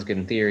together sounds good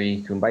in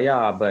theory,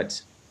 kumbaya,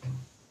 but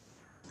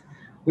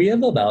we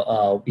had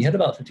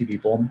about 50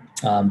 people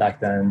back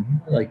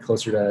then, like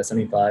closer to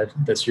 75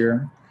 this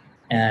year.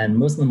 And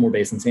most of them were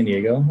based in San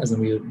Diego, as in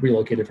we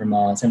relocated from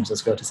San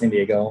Francisco to San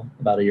Diego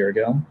about a year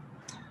ago.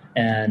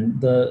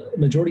 And the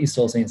majority is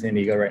still staying in San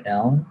Diego right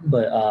now.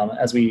 But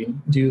as we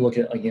do look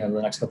at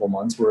the next couple of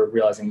months, we're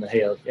realizing that,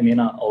 hey, it may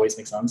not always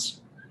make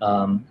sense.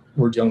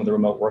 We're dealing with the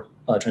remote work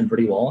trend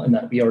pretty well, and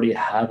that we already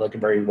have like a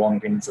very well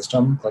ingrained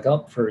system,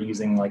 ClickUp, for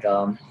using like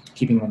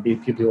keeping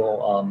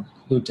people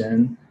looped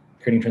in,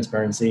 creating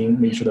transparency,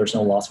 making sure there's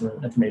no loss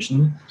of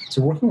information.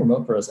 So working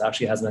remote for us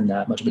actually hasn't been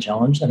that much of a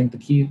challenge. I think the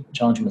key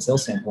challenge from a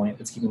sales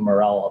standpoint is keeping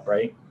morale up,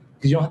 right?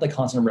 Because you don't have that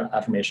constant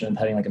affirmation of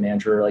having like a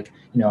manager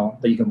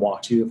that you can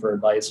walk to for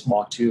advice,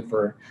 walk to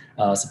for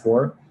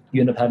support. You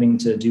end up having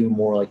to do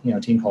more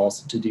team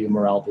calls to do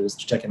morale boosts,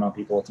 to check in on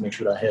people, to make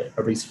sure that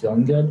everybody's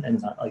feeling good, and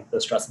it's not like the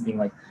stress of being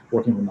like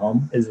working from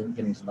home isn't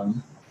getting to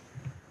them.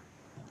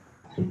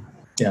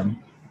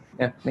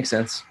 Yeah, makes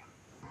sense.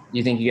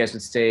 You think you guys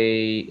would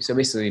stay? So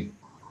basically,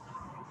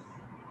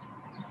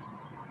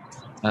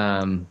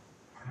 Um,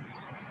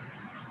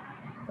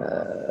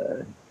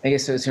 I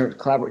guess so to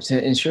collaborate,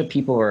 to ensure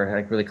people are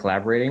like really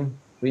collaborating.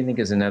 What do you think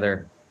is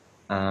another,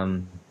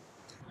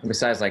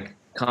 besides like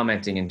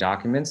commenting in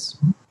documents,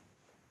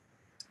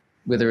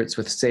 whether it's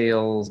with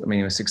sales, I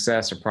mean, with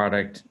success or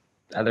product,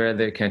 are there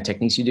other kind of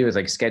techniques you do with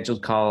like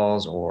scheduled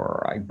calls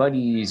or like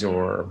buddies,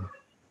 or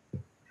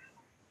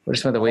what are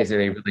some of the ways that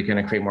they really kind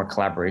of create more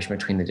collaboration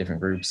between the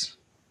different groups?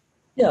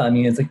 Yeah, I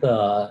mean, it's like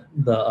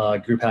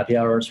the group happy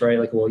hours, right?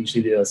 Like we'll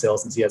usually do a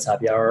sales and CS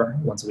happy hour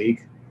once a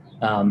week.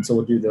 So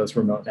we'll do those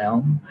remote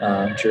now.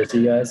 I'm sure to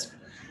you guys.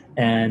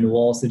 And we'll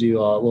also do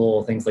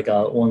little things like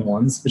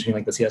one-on-ones between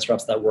like the CS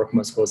reps that work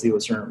most closely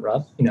with certain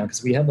rep,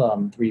 because we have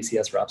 3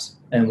 CS reps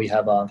and we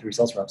have 3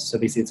 sales reps. So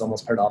basically it's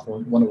almost paired off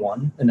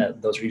one-to-one, and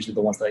those are usually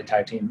the ones that I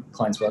tag team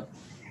clients with.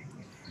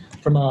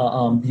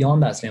 From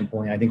beyond that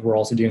standpoint, I think we're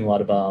also doing a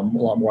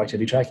lot more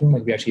activity tracking.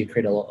 Like we actually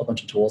created a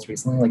bunch of tools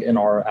recently, like in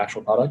our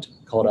actual product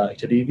called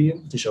Activity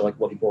View, to show like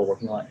what people are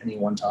working on at any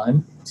one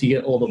time. So you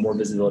get a little bit more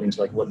visibility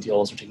into like what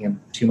deals are taking up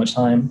too much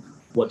time,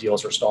 what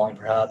deals are stalling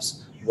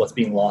perhaps, what's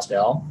being lost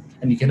out,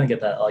 and you kind of get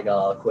that like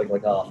a quick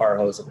like a fire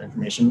hose of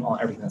information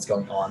on everything that's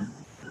going on.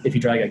 If you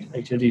drag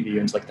Activity View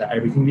into like the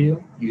everything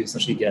view, you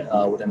essentially get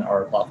within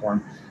our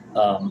platform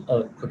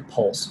a quick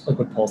pulse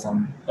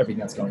on everything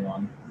that's going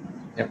on.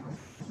 Yep.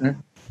 Mm-hmm.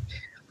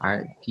 All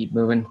right, keep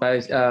moving.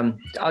 But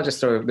I'll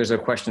just there's a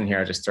question here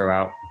I'll just throw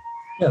out.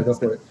 Yeah, go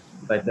for it.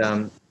 But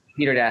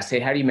Peter had asked, hey,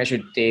 how do you measure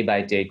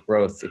day-by-day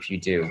growth if you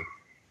do?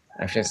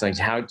 Actually, it's like,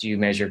 how do you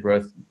measure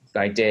growth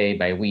by day,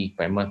 by week,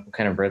 by month, what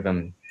kind of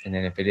rhythm? And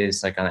then if it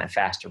is like on that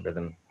faster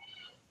rhythm,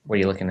 what are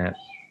you looking at?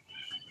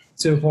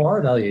 So for our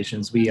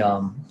evaluations, we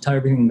tie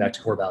everything back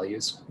to core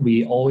values.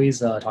 We always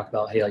talk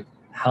about, hey, like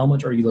how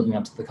much are you living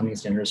up to the company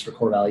standards for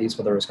core values,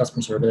 whether it's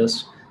customer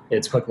service,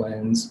 it's quick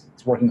wins,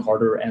 it's working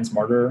harder and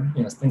smarter,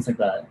 things like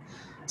that.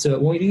 So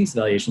when we do these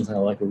evaluations on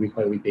like a week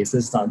by week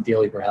basis, it's not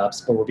daily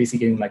perhaps, but we're basically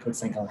getting that quick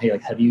saying, hey,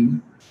 like have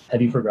you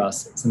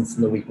progressed since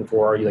the week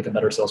before? Are you like a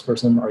better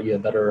salesperson? Are you a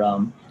better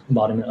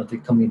embodiment of the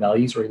company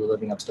values? Or are you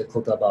living up to the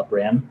ClickUp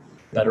brand,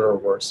 better or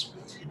worse?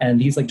 And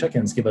these like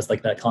check-ins give us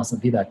like that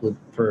constant feedback loop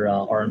for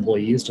our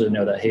employees to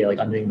know that, hey, like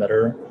I'm doing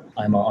better,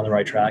 I'm on the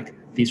right track.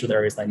 These are the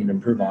areas that I need to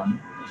improve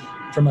on.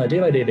 From a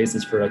day-by-day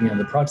basis for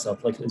the product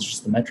stuff, like it's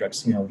just the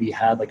metrics. We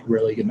had like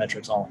really good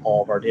metrics on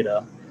all of our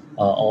data,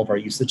 all of our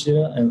usage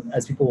data, and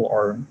as people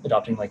are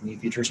adopting like new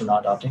features or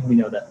not adopting, we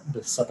know that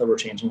the stuff that we're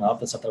changing up,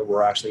 the stuff that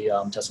we're actually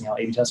testing out,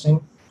 A/B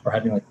testing, are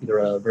having like either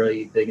a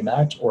very big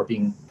impact or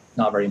being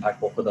not very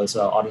impactful for those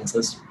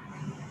audiences.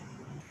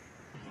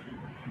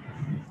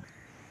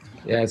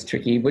 Yeah, it's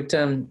tricky. What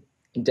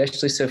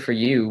actually, so for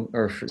you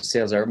or for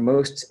sales, I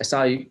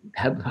saw you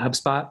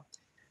HubSpot.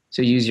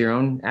 So you use your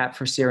own app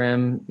for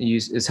CRM,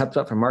 is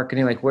HubSpot for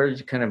marketing? Like where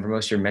do kind of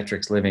most of your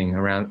metrics living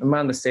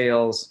around the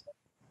sales?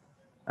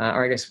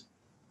 Or I guess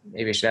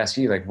maybe I should ask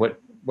you, like what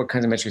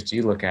kinds of metrics do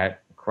you look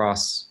at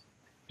across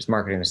just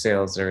marketing or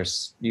sales?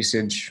 There's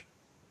usage,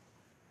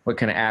 what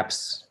kind of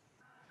apps?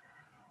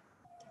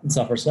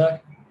 Software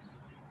stack?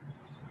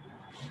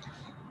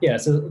 Yeah,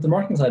 so the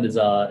marketing side is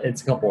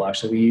it's a couple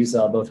actually. We use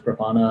both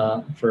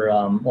Grafana for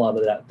a lot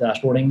of the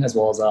dashboarding, as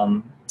well as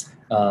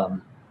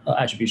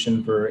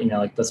attribution for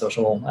like the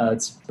social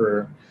ads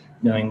for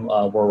knowing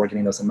where we're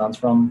getting those amounts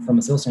from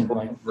a sales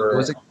standpoint. What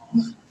was it?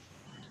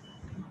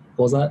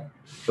 What was that?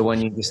 The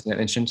one you just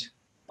mentioned?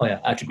 Oh yeah,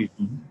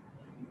 attribution.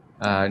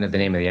 No, the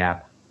name of the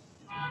app.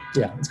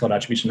 Yeah, it's called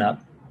Attribution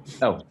App.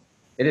 Oh,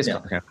 it is. Yeah.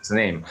 Okay, it's the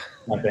name.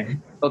 Okay.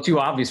 Well, too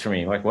obvious for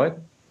me. Like what?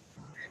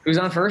 Who's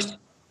on first?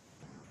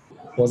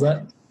 What was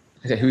that?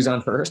 I said, who's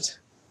on first?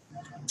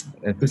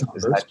 Who's on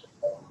first?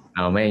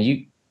 Oh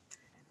man,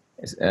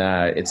 it's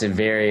a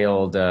very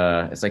old.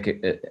 It's like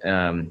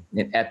an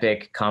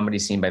epic comedy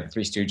scene by the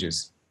Three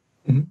Stooges.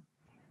 Mm-hmm.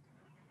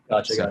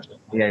 Gotcha.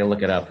 You gotta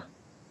look it up.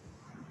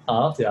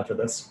 I'll have to after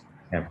this.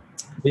 Yeah.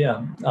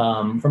 Yeah.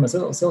 From a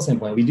sales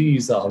standpoint, we do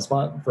use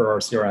HubSpot for our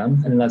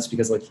CRM, and that's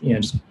because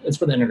it's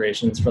for the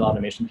integrations, for the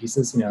automation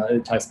pieces.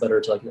 It ties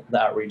better to like the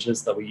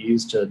outreaches that we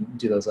use to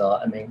do those.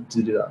 To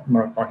do that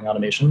marketing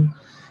automation,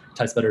 it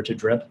ties better to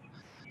Drip.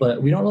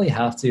 But we don't really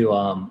have to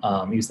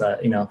use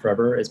that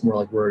forever. It's more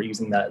like we're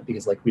using that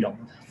because like we don't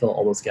fill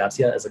all those gaps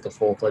yet as like a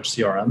full-fledged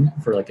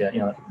CRM for like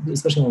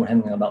especially when we're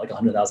handling about like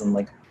 100,000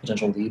 like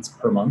potential leads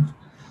per month.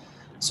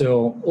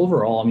 So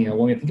overall, when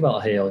we think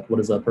about, hey, like what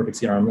does a perfect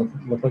CRM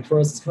look like for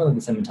us? It's kind of like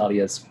the same mentality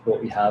as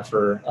what we have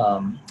for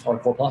our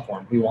core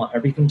platform. We want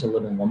everything to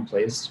live in one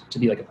place, to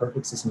be like a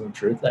perfect system of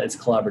truth, that it's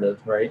collaborative,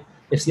 right?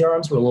 If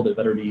CRMs were a little bit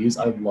better to use,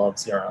 I would love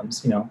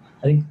CRMs.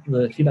 I think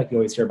the feedback you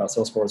always hear about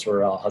Salesforce or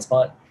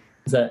HubSpot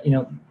is that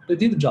they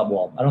do the job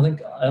well. I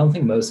don't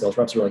think most sales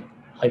reps are like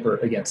hyper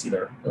against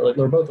either.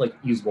 They're both like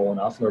usable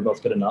enough, they're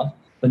both good enough,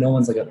 but no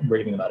one's like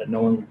raving about it.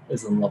 No one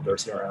is in love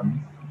with their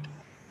CRM.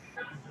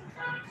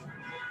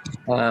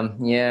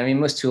 Yeah,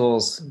 most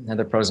tools have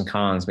their pros and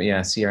cons, but yeah,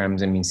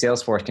 CRMs,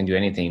 Salesforce can do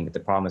anything, but the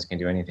problem is it can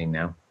do anything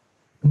now.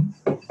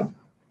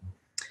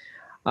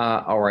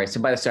 All right, so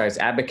by the start, it's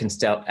Abbott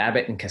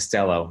and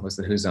Costello was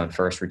the who's on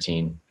first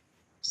routine.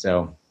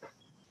 So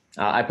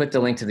I put the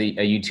link to the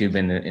YouTube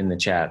in the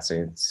chat. So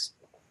it's,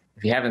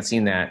 if you haven't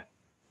seen that,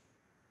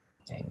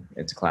 dang,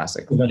 it's a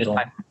classic. It's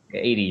like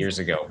 80 years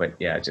ago, but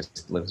yeah, it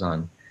just lives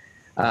on.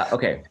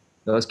 Okay,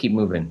 so let's keep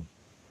moving.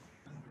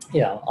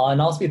 Yeah,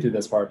 and I'll speed through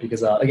this part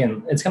because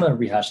again, it's kind of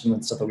rehashing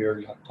the stuff that we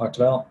already talked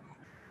about.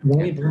 When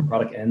we bring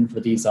product in for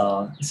these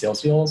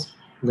sales deals,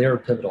 they're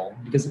pivotal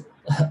because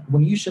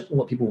when you ship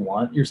what people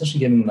want, you're essentially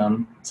giving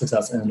them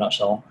success in a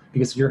nutshell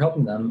because you're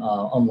helping them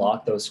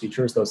unlock those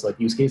features, those like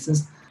use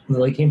cases that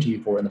they came to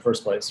you for in the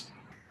first place.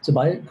 So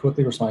by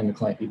quickly responding to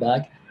client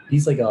feedback,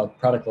 these like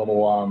product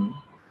level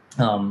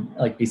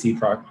like BC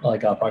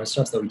product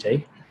steps that we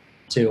take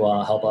to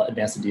help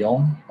advance the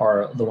deal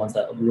are the ones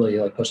that really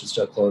like push us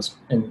to a close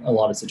in a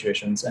lot of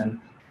situations. And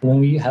when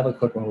we have a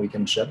quick one we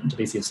can ship to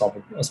basically solve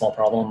a small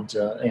problem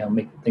to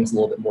make things a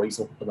little bit more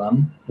useful for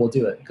them, we'll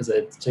do it because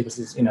it takes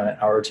us an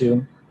hour or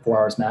two, 4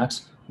 hours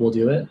max. We'll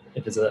do it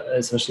if it's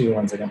especially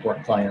when it's like an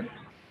important client.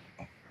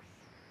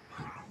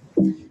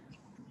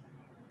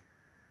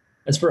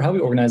 As for how we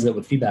organize it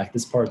with feedback,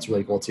 this part's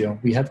really cool too.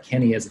 We have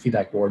Canny as a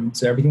feedback board.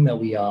 So everything that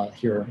we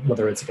hear,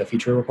 whether it's like a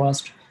feature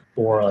request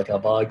or like a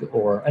bug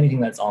or anything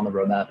that's on the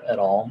roadmap at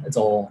all, it's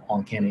all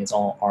on Canny. It's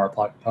all our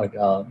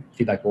product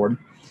feedback board.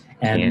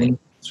 And when you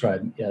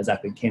subscribe, yeah,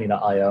 exactly,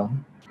 canny.io.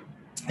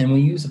 And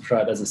when you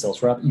subscribe as a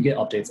sales rep, you get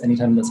updates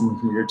anytime that someone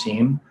from your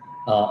team,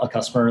 a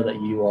customer that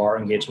you are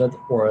engaged with,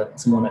 or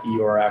someone that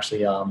you are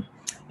actually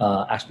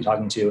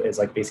talking to is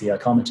like basically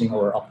commenting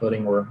or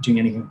upvoting or doing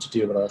anything to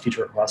do with a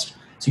feature request.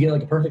 So you get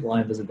like a perfect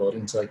line of visibility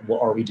into like what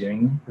are we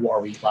doing, what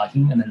are we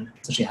lacking, and then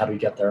essentially how do we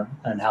get there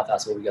and how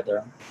fast will we get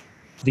there.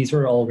 These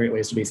are all great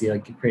ways to basically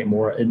like create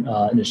more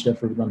initiative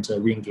for them to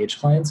re-engage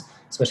clients,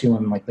 especially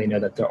when like they know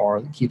that there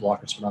are key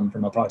blockers for them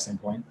from a product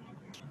standpoint.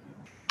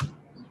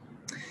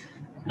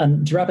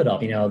 And to wrap it up,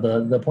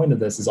 the point of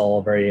this is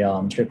all very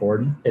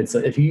straightforward. It's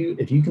if you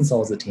can sell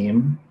as a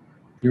team,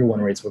 your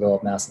win rates will go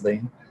up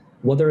massively.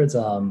 Whether it's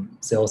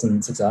sales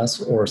and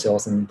success or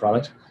sales and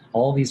product,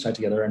 all of these tied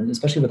together, and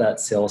especially with that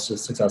sales to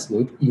success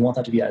loop, you want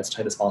that to be as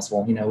tight as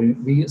possible.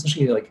 We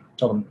essentially like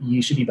tell them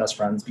you should be best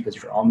friends because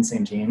you're on the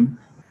same team.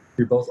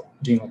 You're both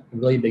doing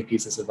really big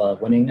pieces of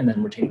winning and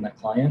then retaining that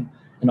client,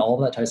 and all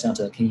of that ties down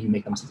to can you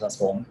make them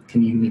successful?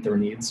 Can you meet their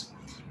needs?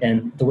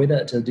 And the way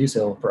that to do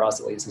so for us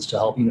at least is to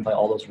help unify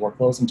all those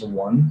workflows into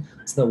one,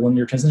 so that when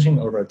you're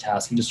transitioning over a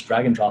task, you just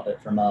drag and drop it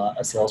from a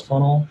sales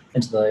funnel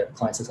into the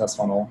client success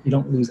funnel. You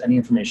don't lose any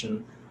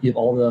information. You have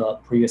all the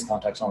previous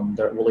context on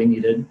what they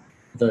needed,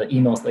 the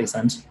emails they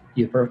sent.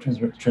 You have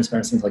perfect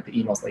transparency like the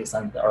emails they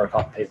sent that are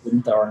copy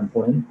pasted that are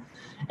important.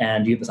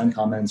 And you have the send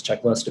comments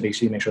checklist to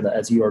basically make sure that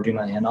as you are doing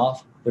that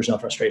handoff, there's no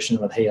frustration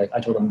with, hey, I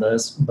told them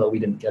this, but we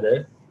didn't get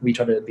it. We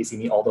try to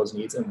basically meet all those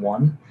needs in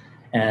one.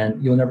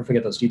 And you'll never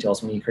forget those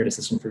details when you create a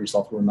system for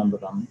yourself to remember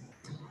them.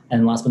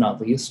 And last but not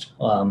least,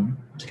 to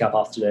cap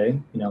off today,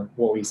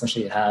 what we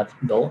essentially have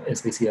built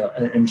is basically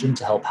an engine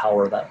to help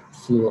power that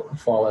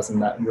flawless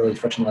and that really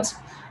frictionless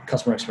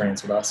customer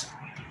experience with us.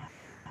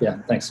 Yeah,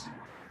 thanks.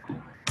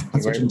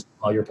 Let's switch into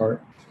your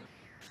part.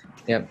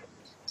 Yep.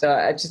 So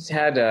I just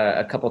had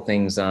a couple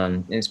things on,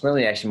 and it's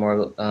really actually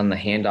more on the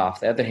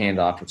handoff, the other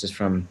handoff, which is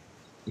from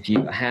if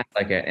you have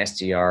like an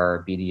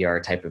SDR,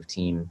 BDR type of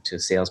team to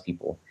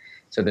salespeople.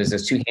 So there's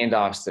those two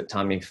handoffs that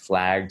Tommy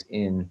flagged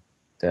in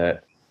the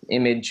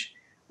image.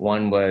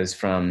 One was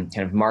from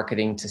kind of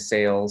marketing to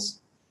sales.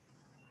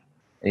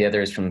 The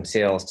other is from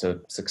sales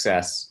to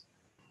success.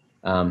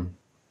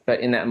 But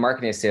in that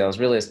marketing to sales,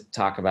 really is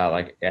talk about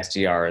like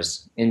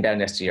SDRs,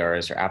 inbound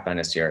SDRs or outbound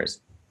SDRs.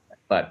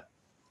 But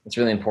it's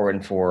really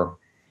important for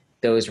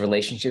those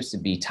relationships to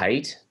be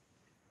tight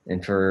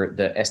and for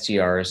the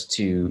SDRs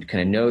to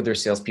kind of know their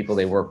salespeople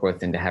they work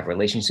with and to have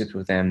relationships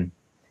with them,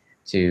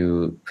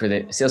 for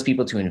the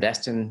salespeople to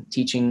invest in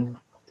teaching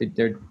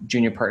their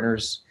junior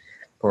partners,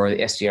 for the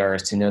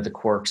SDRs to know the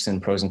quirks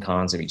and pros and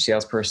cons of each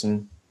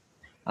salesperson.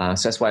 So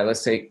that's why let's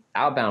say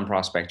outbound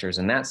prospectors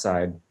on that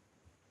side,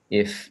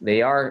 if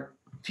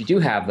you do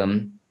have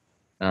them,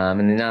 and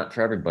they're not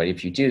for everybody,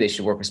 if you do, they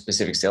should work with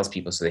specific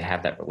salespeople so they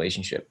have that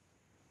relationship.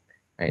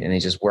 Right, and they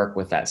just work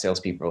with that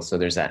salespeople. So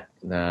there's that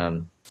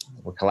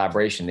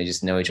collaboration. They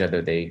just know each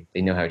other. They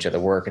know how each other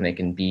work, and they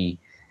can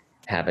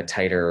have a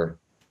tighter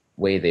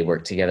way they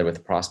work together with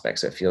the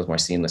prospects. So it feels more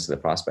seamless to the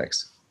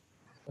prospects.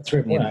 That's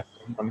very important.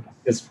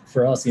 Because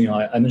for us,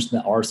 I mentioned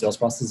that our sales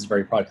process is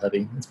very product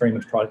heavy. It's very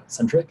much product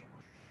centric.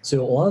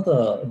 So a lot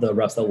of the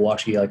reps that will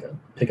actually like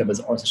pick up as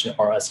our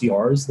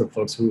SDRs, the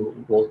folks who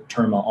will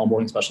term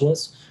onboarding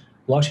specialists,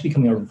 will actually be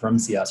coming over from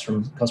CS,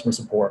 from customer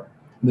support,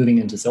 moving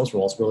into sales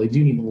roles where they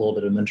do need a little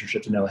bit of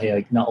mentorship to know,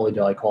 hey, not only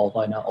do I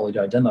qualify, not only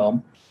do I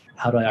demo,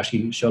 how do I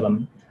actually show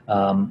them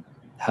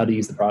how to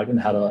use the product and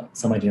how to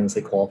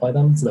simultaneously qualify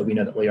them so that we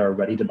know that we are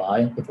ready to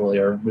buy before they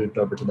are moved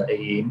over to the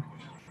AE.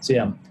 So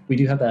yeah, we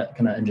do have that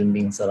kind of engine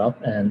being set up,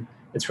 and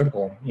it's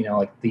critical.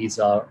 Like these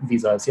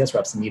CS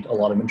reps need a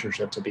lot of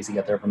mentorship to basically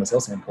get there from a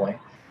sales standpoint.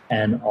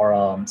 And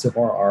our so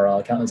far our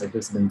account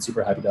executives have been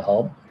super happy to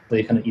help.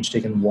 They kind of each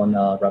taken one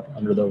rep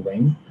under their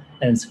wing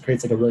And it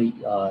creates like a really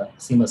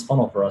seamless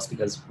funnel for us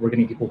because we're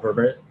getting people who are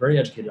very, very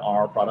educated on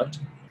our product,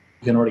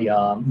 who can already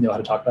know how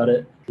to talk about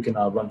it, who can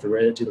run through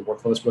it, do the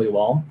workflows really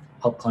well,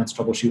 help clients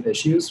troubleshoot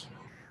issues.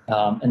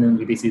 And then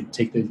we basically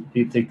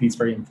take these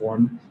very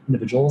informed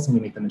individuals and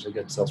we make them into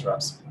good sales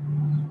reps.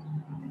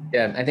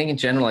 Yeah, I think in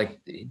general,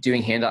 like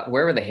doing handoff,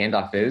 wherever the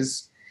handoff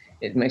is,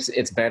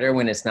 it's better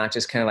when it's not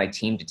just kind of like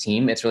team to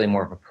team. It's really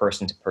more of a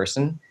person to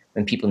person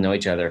when people know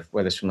each other,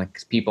 whether it's from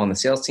like people on the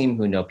sales team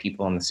who know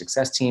people on the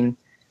success team,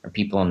 or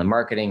people on the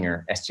marketing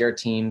or SDR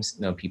teams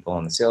know people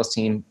on the sales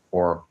team,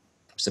 or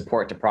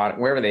support to product,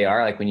 wherever they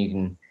are. Like when you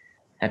can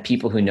have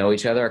people who know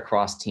each other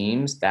across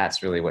teams,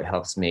 that's really what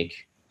helps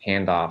make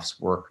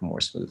handoffs work more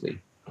smoothly.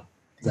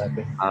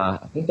 Exactly.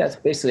 I think that's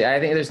basically,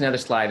 I think there's another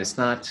slide. It's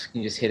not,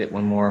 you just hit it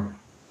one more.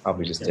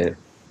 Probably just did.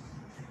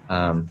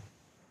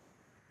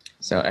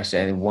 So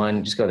actually, I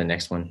think just go to the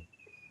next one.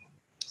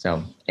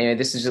 So anyway,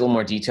 this is a little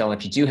more detail.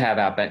 If you do have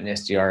outbound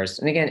SDRs,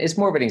 and again, it's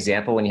more of an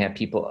example when you have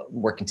people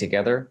working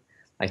together,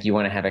 like you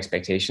want to have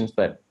expectations,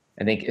 but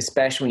I think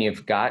especially when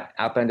you've got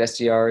outbound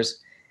SDRs,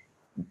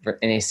 for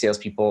any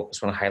salespeople,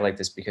 just want to highlight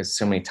this because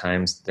so many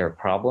times there are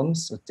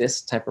problems with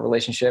this type of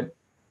relationship.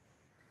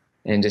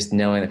 And just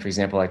knowing that, for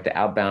example, like the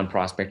outbound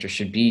prospector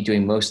should be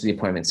doing most of the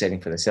appointment setting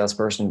for the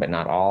salesperson, but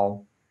not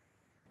all.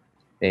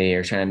 They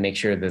are trying to make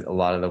sure that a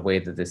lot of the way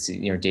that this,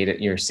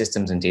 your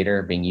systems and data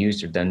are being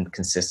used are done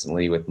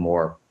consistently with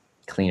more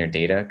cleaner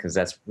data, because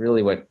that's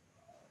really what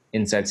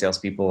inside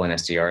salespeople and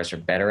SDRs are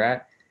better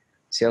at.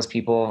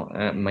 Salespeople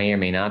may or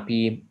may not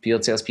be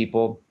field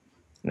salespeople.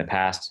 In the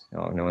past,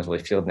 no one's really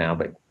field now,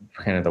 but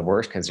kind of the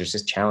worst because there's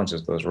just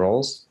challenges with those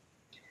roles.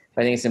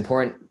 But I think it's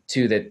important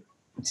too that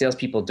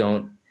salespeople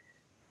don't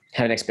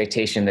have an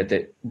expectation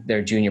that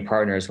their junior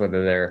partners,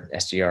 whether they're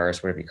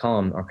SDRs, whatever you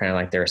call them, are kind of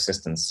like their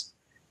assistants.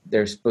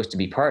 They're supposed to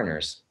be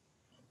partners.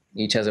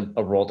 Each has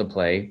a role to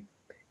play,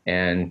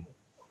 and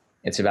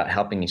it's about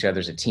helping each other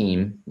as a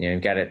team.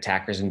 You've got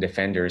attackers and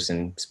defenders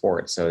in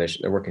sports, so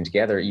they're working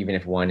together, even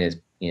if one is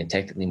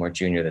technically more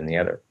junior than the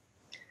other.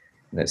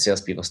 That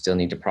salespeople still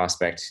need to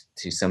prospect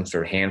to some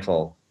sort of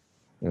handful,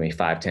 maybe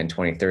 5, 10,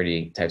 20,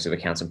 30 types of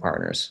accounts and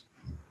partners,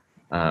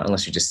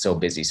 unless you're just so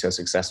busy, so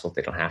successful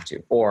they don't have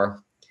to.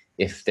 Or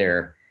if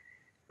they're,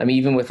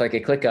 even with like a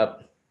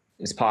ClickUp,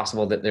 it's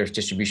possible that there's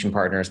distribution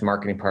partners,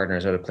 marketing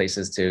partners, other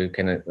places to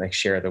kind of like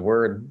share the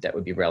word that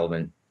would be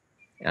relevant.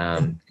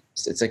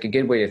 It's like a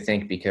good way to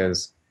think,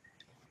 because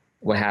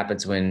what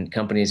happens when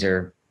companies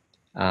are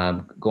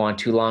go on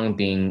too long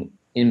being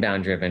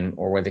inbound driven,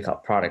 or what they call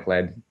product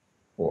led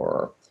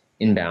or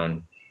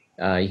inbound,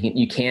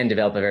 you can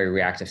develop a very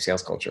reactive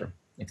sales culture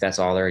if that's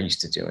all they're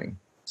used to doing.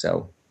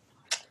 So,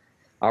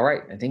 all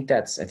right, I think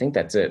that's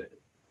it.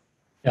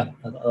 Yeah,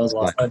 that was the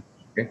last slide.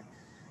 Okay.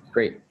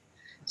 Great.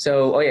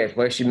 So,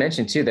 well, I should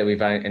mention too that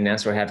we've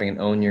announced we're having an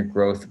Own Your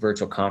Growth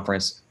virtual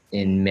conference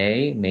in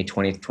May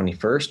 20th,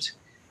 21st.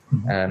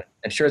 Mm-hmm.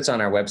 I'm sure it's on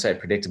our website,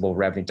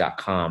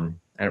 predictablerevenue.com.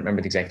 I don't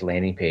remember the exact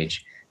landing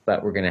page,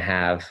 but we're going to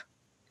have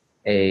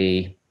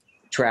a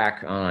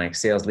track on like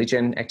sales lead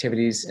gen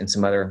activities and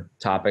some other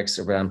topics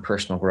around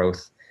personal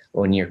growth,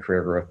 own your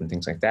career growth, and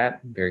things like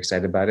that. I'm very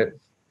excited about it.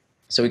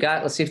 So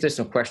let's see if there's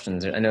some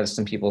questions. I know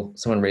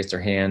someone raised their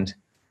hand.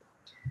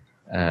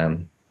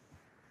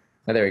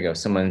 There we go.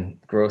 Someone,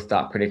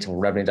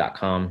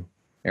 growth.predictablerevenue.com.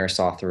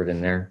 Marisol threw it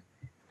in there.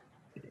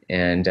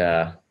 And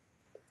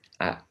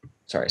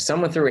sorry,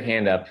 someone threw a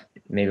hand up,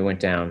 maybe went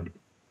down. Do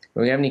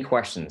we have any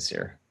questions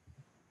here?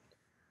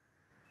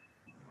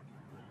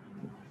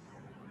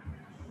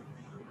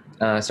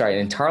 Sorry,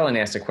 and Tarlin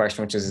asked a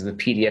question, which is the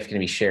PDF going to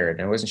be shared?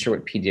 I wasn't sure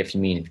what PDF you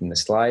mean from the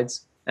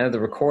slides. I know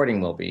the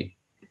recording will be.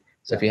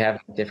 So if you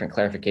have a different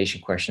clarification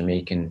question, maybe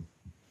you can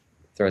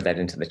throw that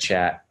into the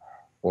chat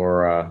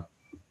or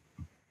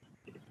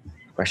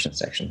question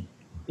section.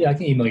 Yeah, I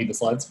can email you the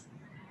slides.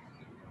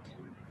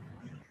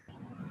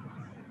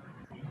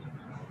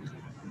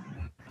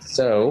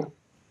 So,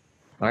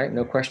 all right,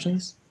 no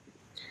questions?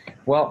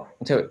 Well,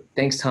 so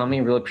thanks,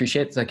 Tommy. Really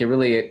appreciate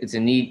it. It's a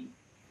neat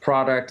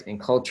product and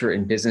culture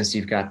and business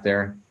you've got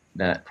there.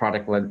 That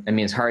product led.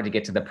 It's hard to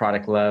get to the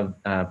product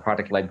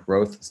led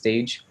growth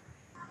stage.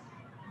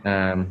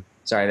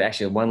 Sorry,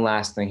 actually, one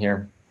last thing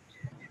here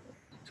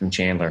from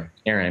Chandler.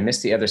 Aaron, I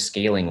missed the other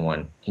scaling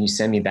one. Can you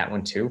send me that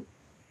one too?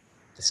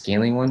 The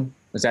scaling one?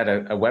 Was that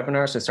a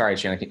webinar? So sorry,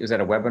 Chandler. Was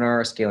that a webinar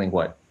or scaling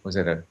what? Was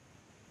it a?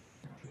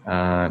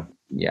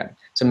 Yeah.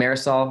 So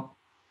Marisol,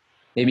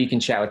 maybe you can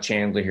chat with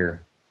Chandler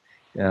here.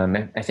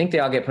 I think they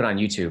all get put on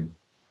YouTube.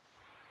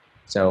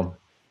 So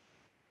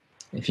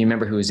if you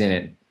remember who was in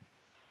it,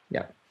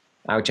 yeah,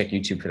 I would check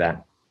YouTube for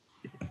that.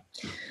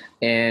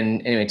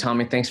 And anyway,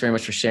 Tommy, thanks very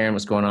much for sharing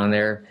what's going on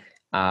there.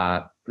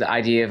 The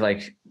idea of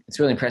it's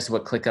really impressive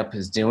what ClickUp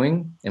is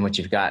doing and what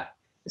you've got.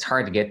 It's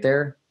hard to get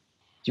there.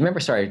 Do you remember,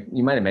 sorry,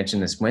 you might've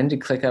mentioned this. When did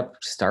ClickUp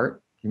start? Do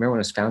you remember when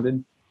it was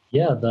founded?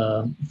 Yeah,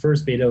 the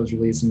first beta was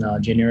released in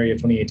January of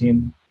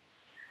 2018.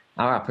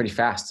 Ah, pretty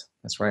fast.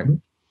 That's right. Mm-hmm.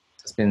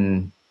 It's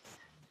been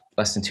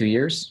less than 2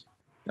 years.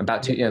 A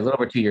little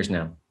over 2 years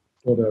now.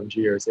 A little bit over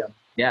 2 years, yeah.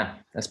 Yeah,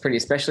 that's pretty,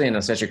 especially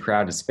in such a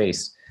crowded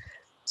space.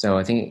 So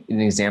I think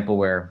an example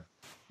where,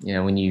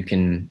 when you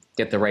can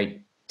get the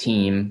right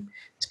team,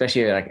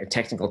 especially like a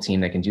technical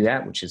team that can do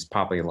that, which is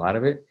probably a lot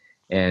of it,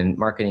 and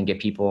marketing, get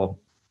people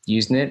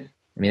using it.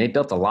 I mean, they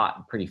built a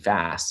lot pretty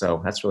fast,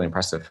 so that's really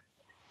impressive.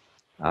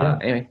 Yeah.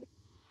 Anyway.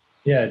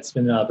 Yeah, it's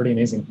been pretty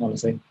amazing,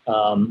 honestly.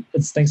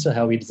 It's thanks to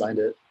how we designed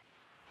it.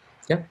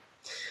 Yeah.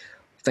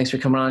 Thanks for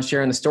coming on and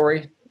sharing the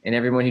story. And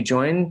everyone who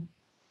joined,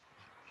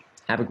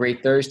 have a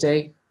great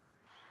Thursday.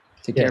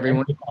 Take care,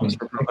 everyone. Thanks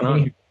for popping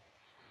on.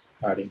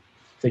 Alrighty.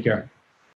 Take care.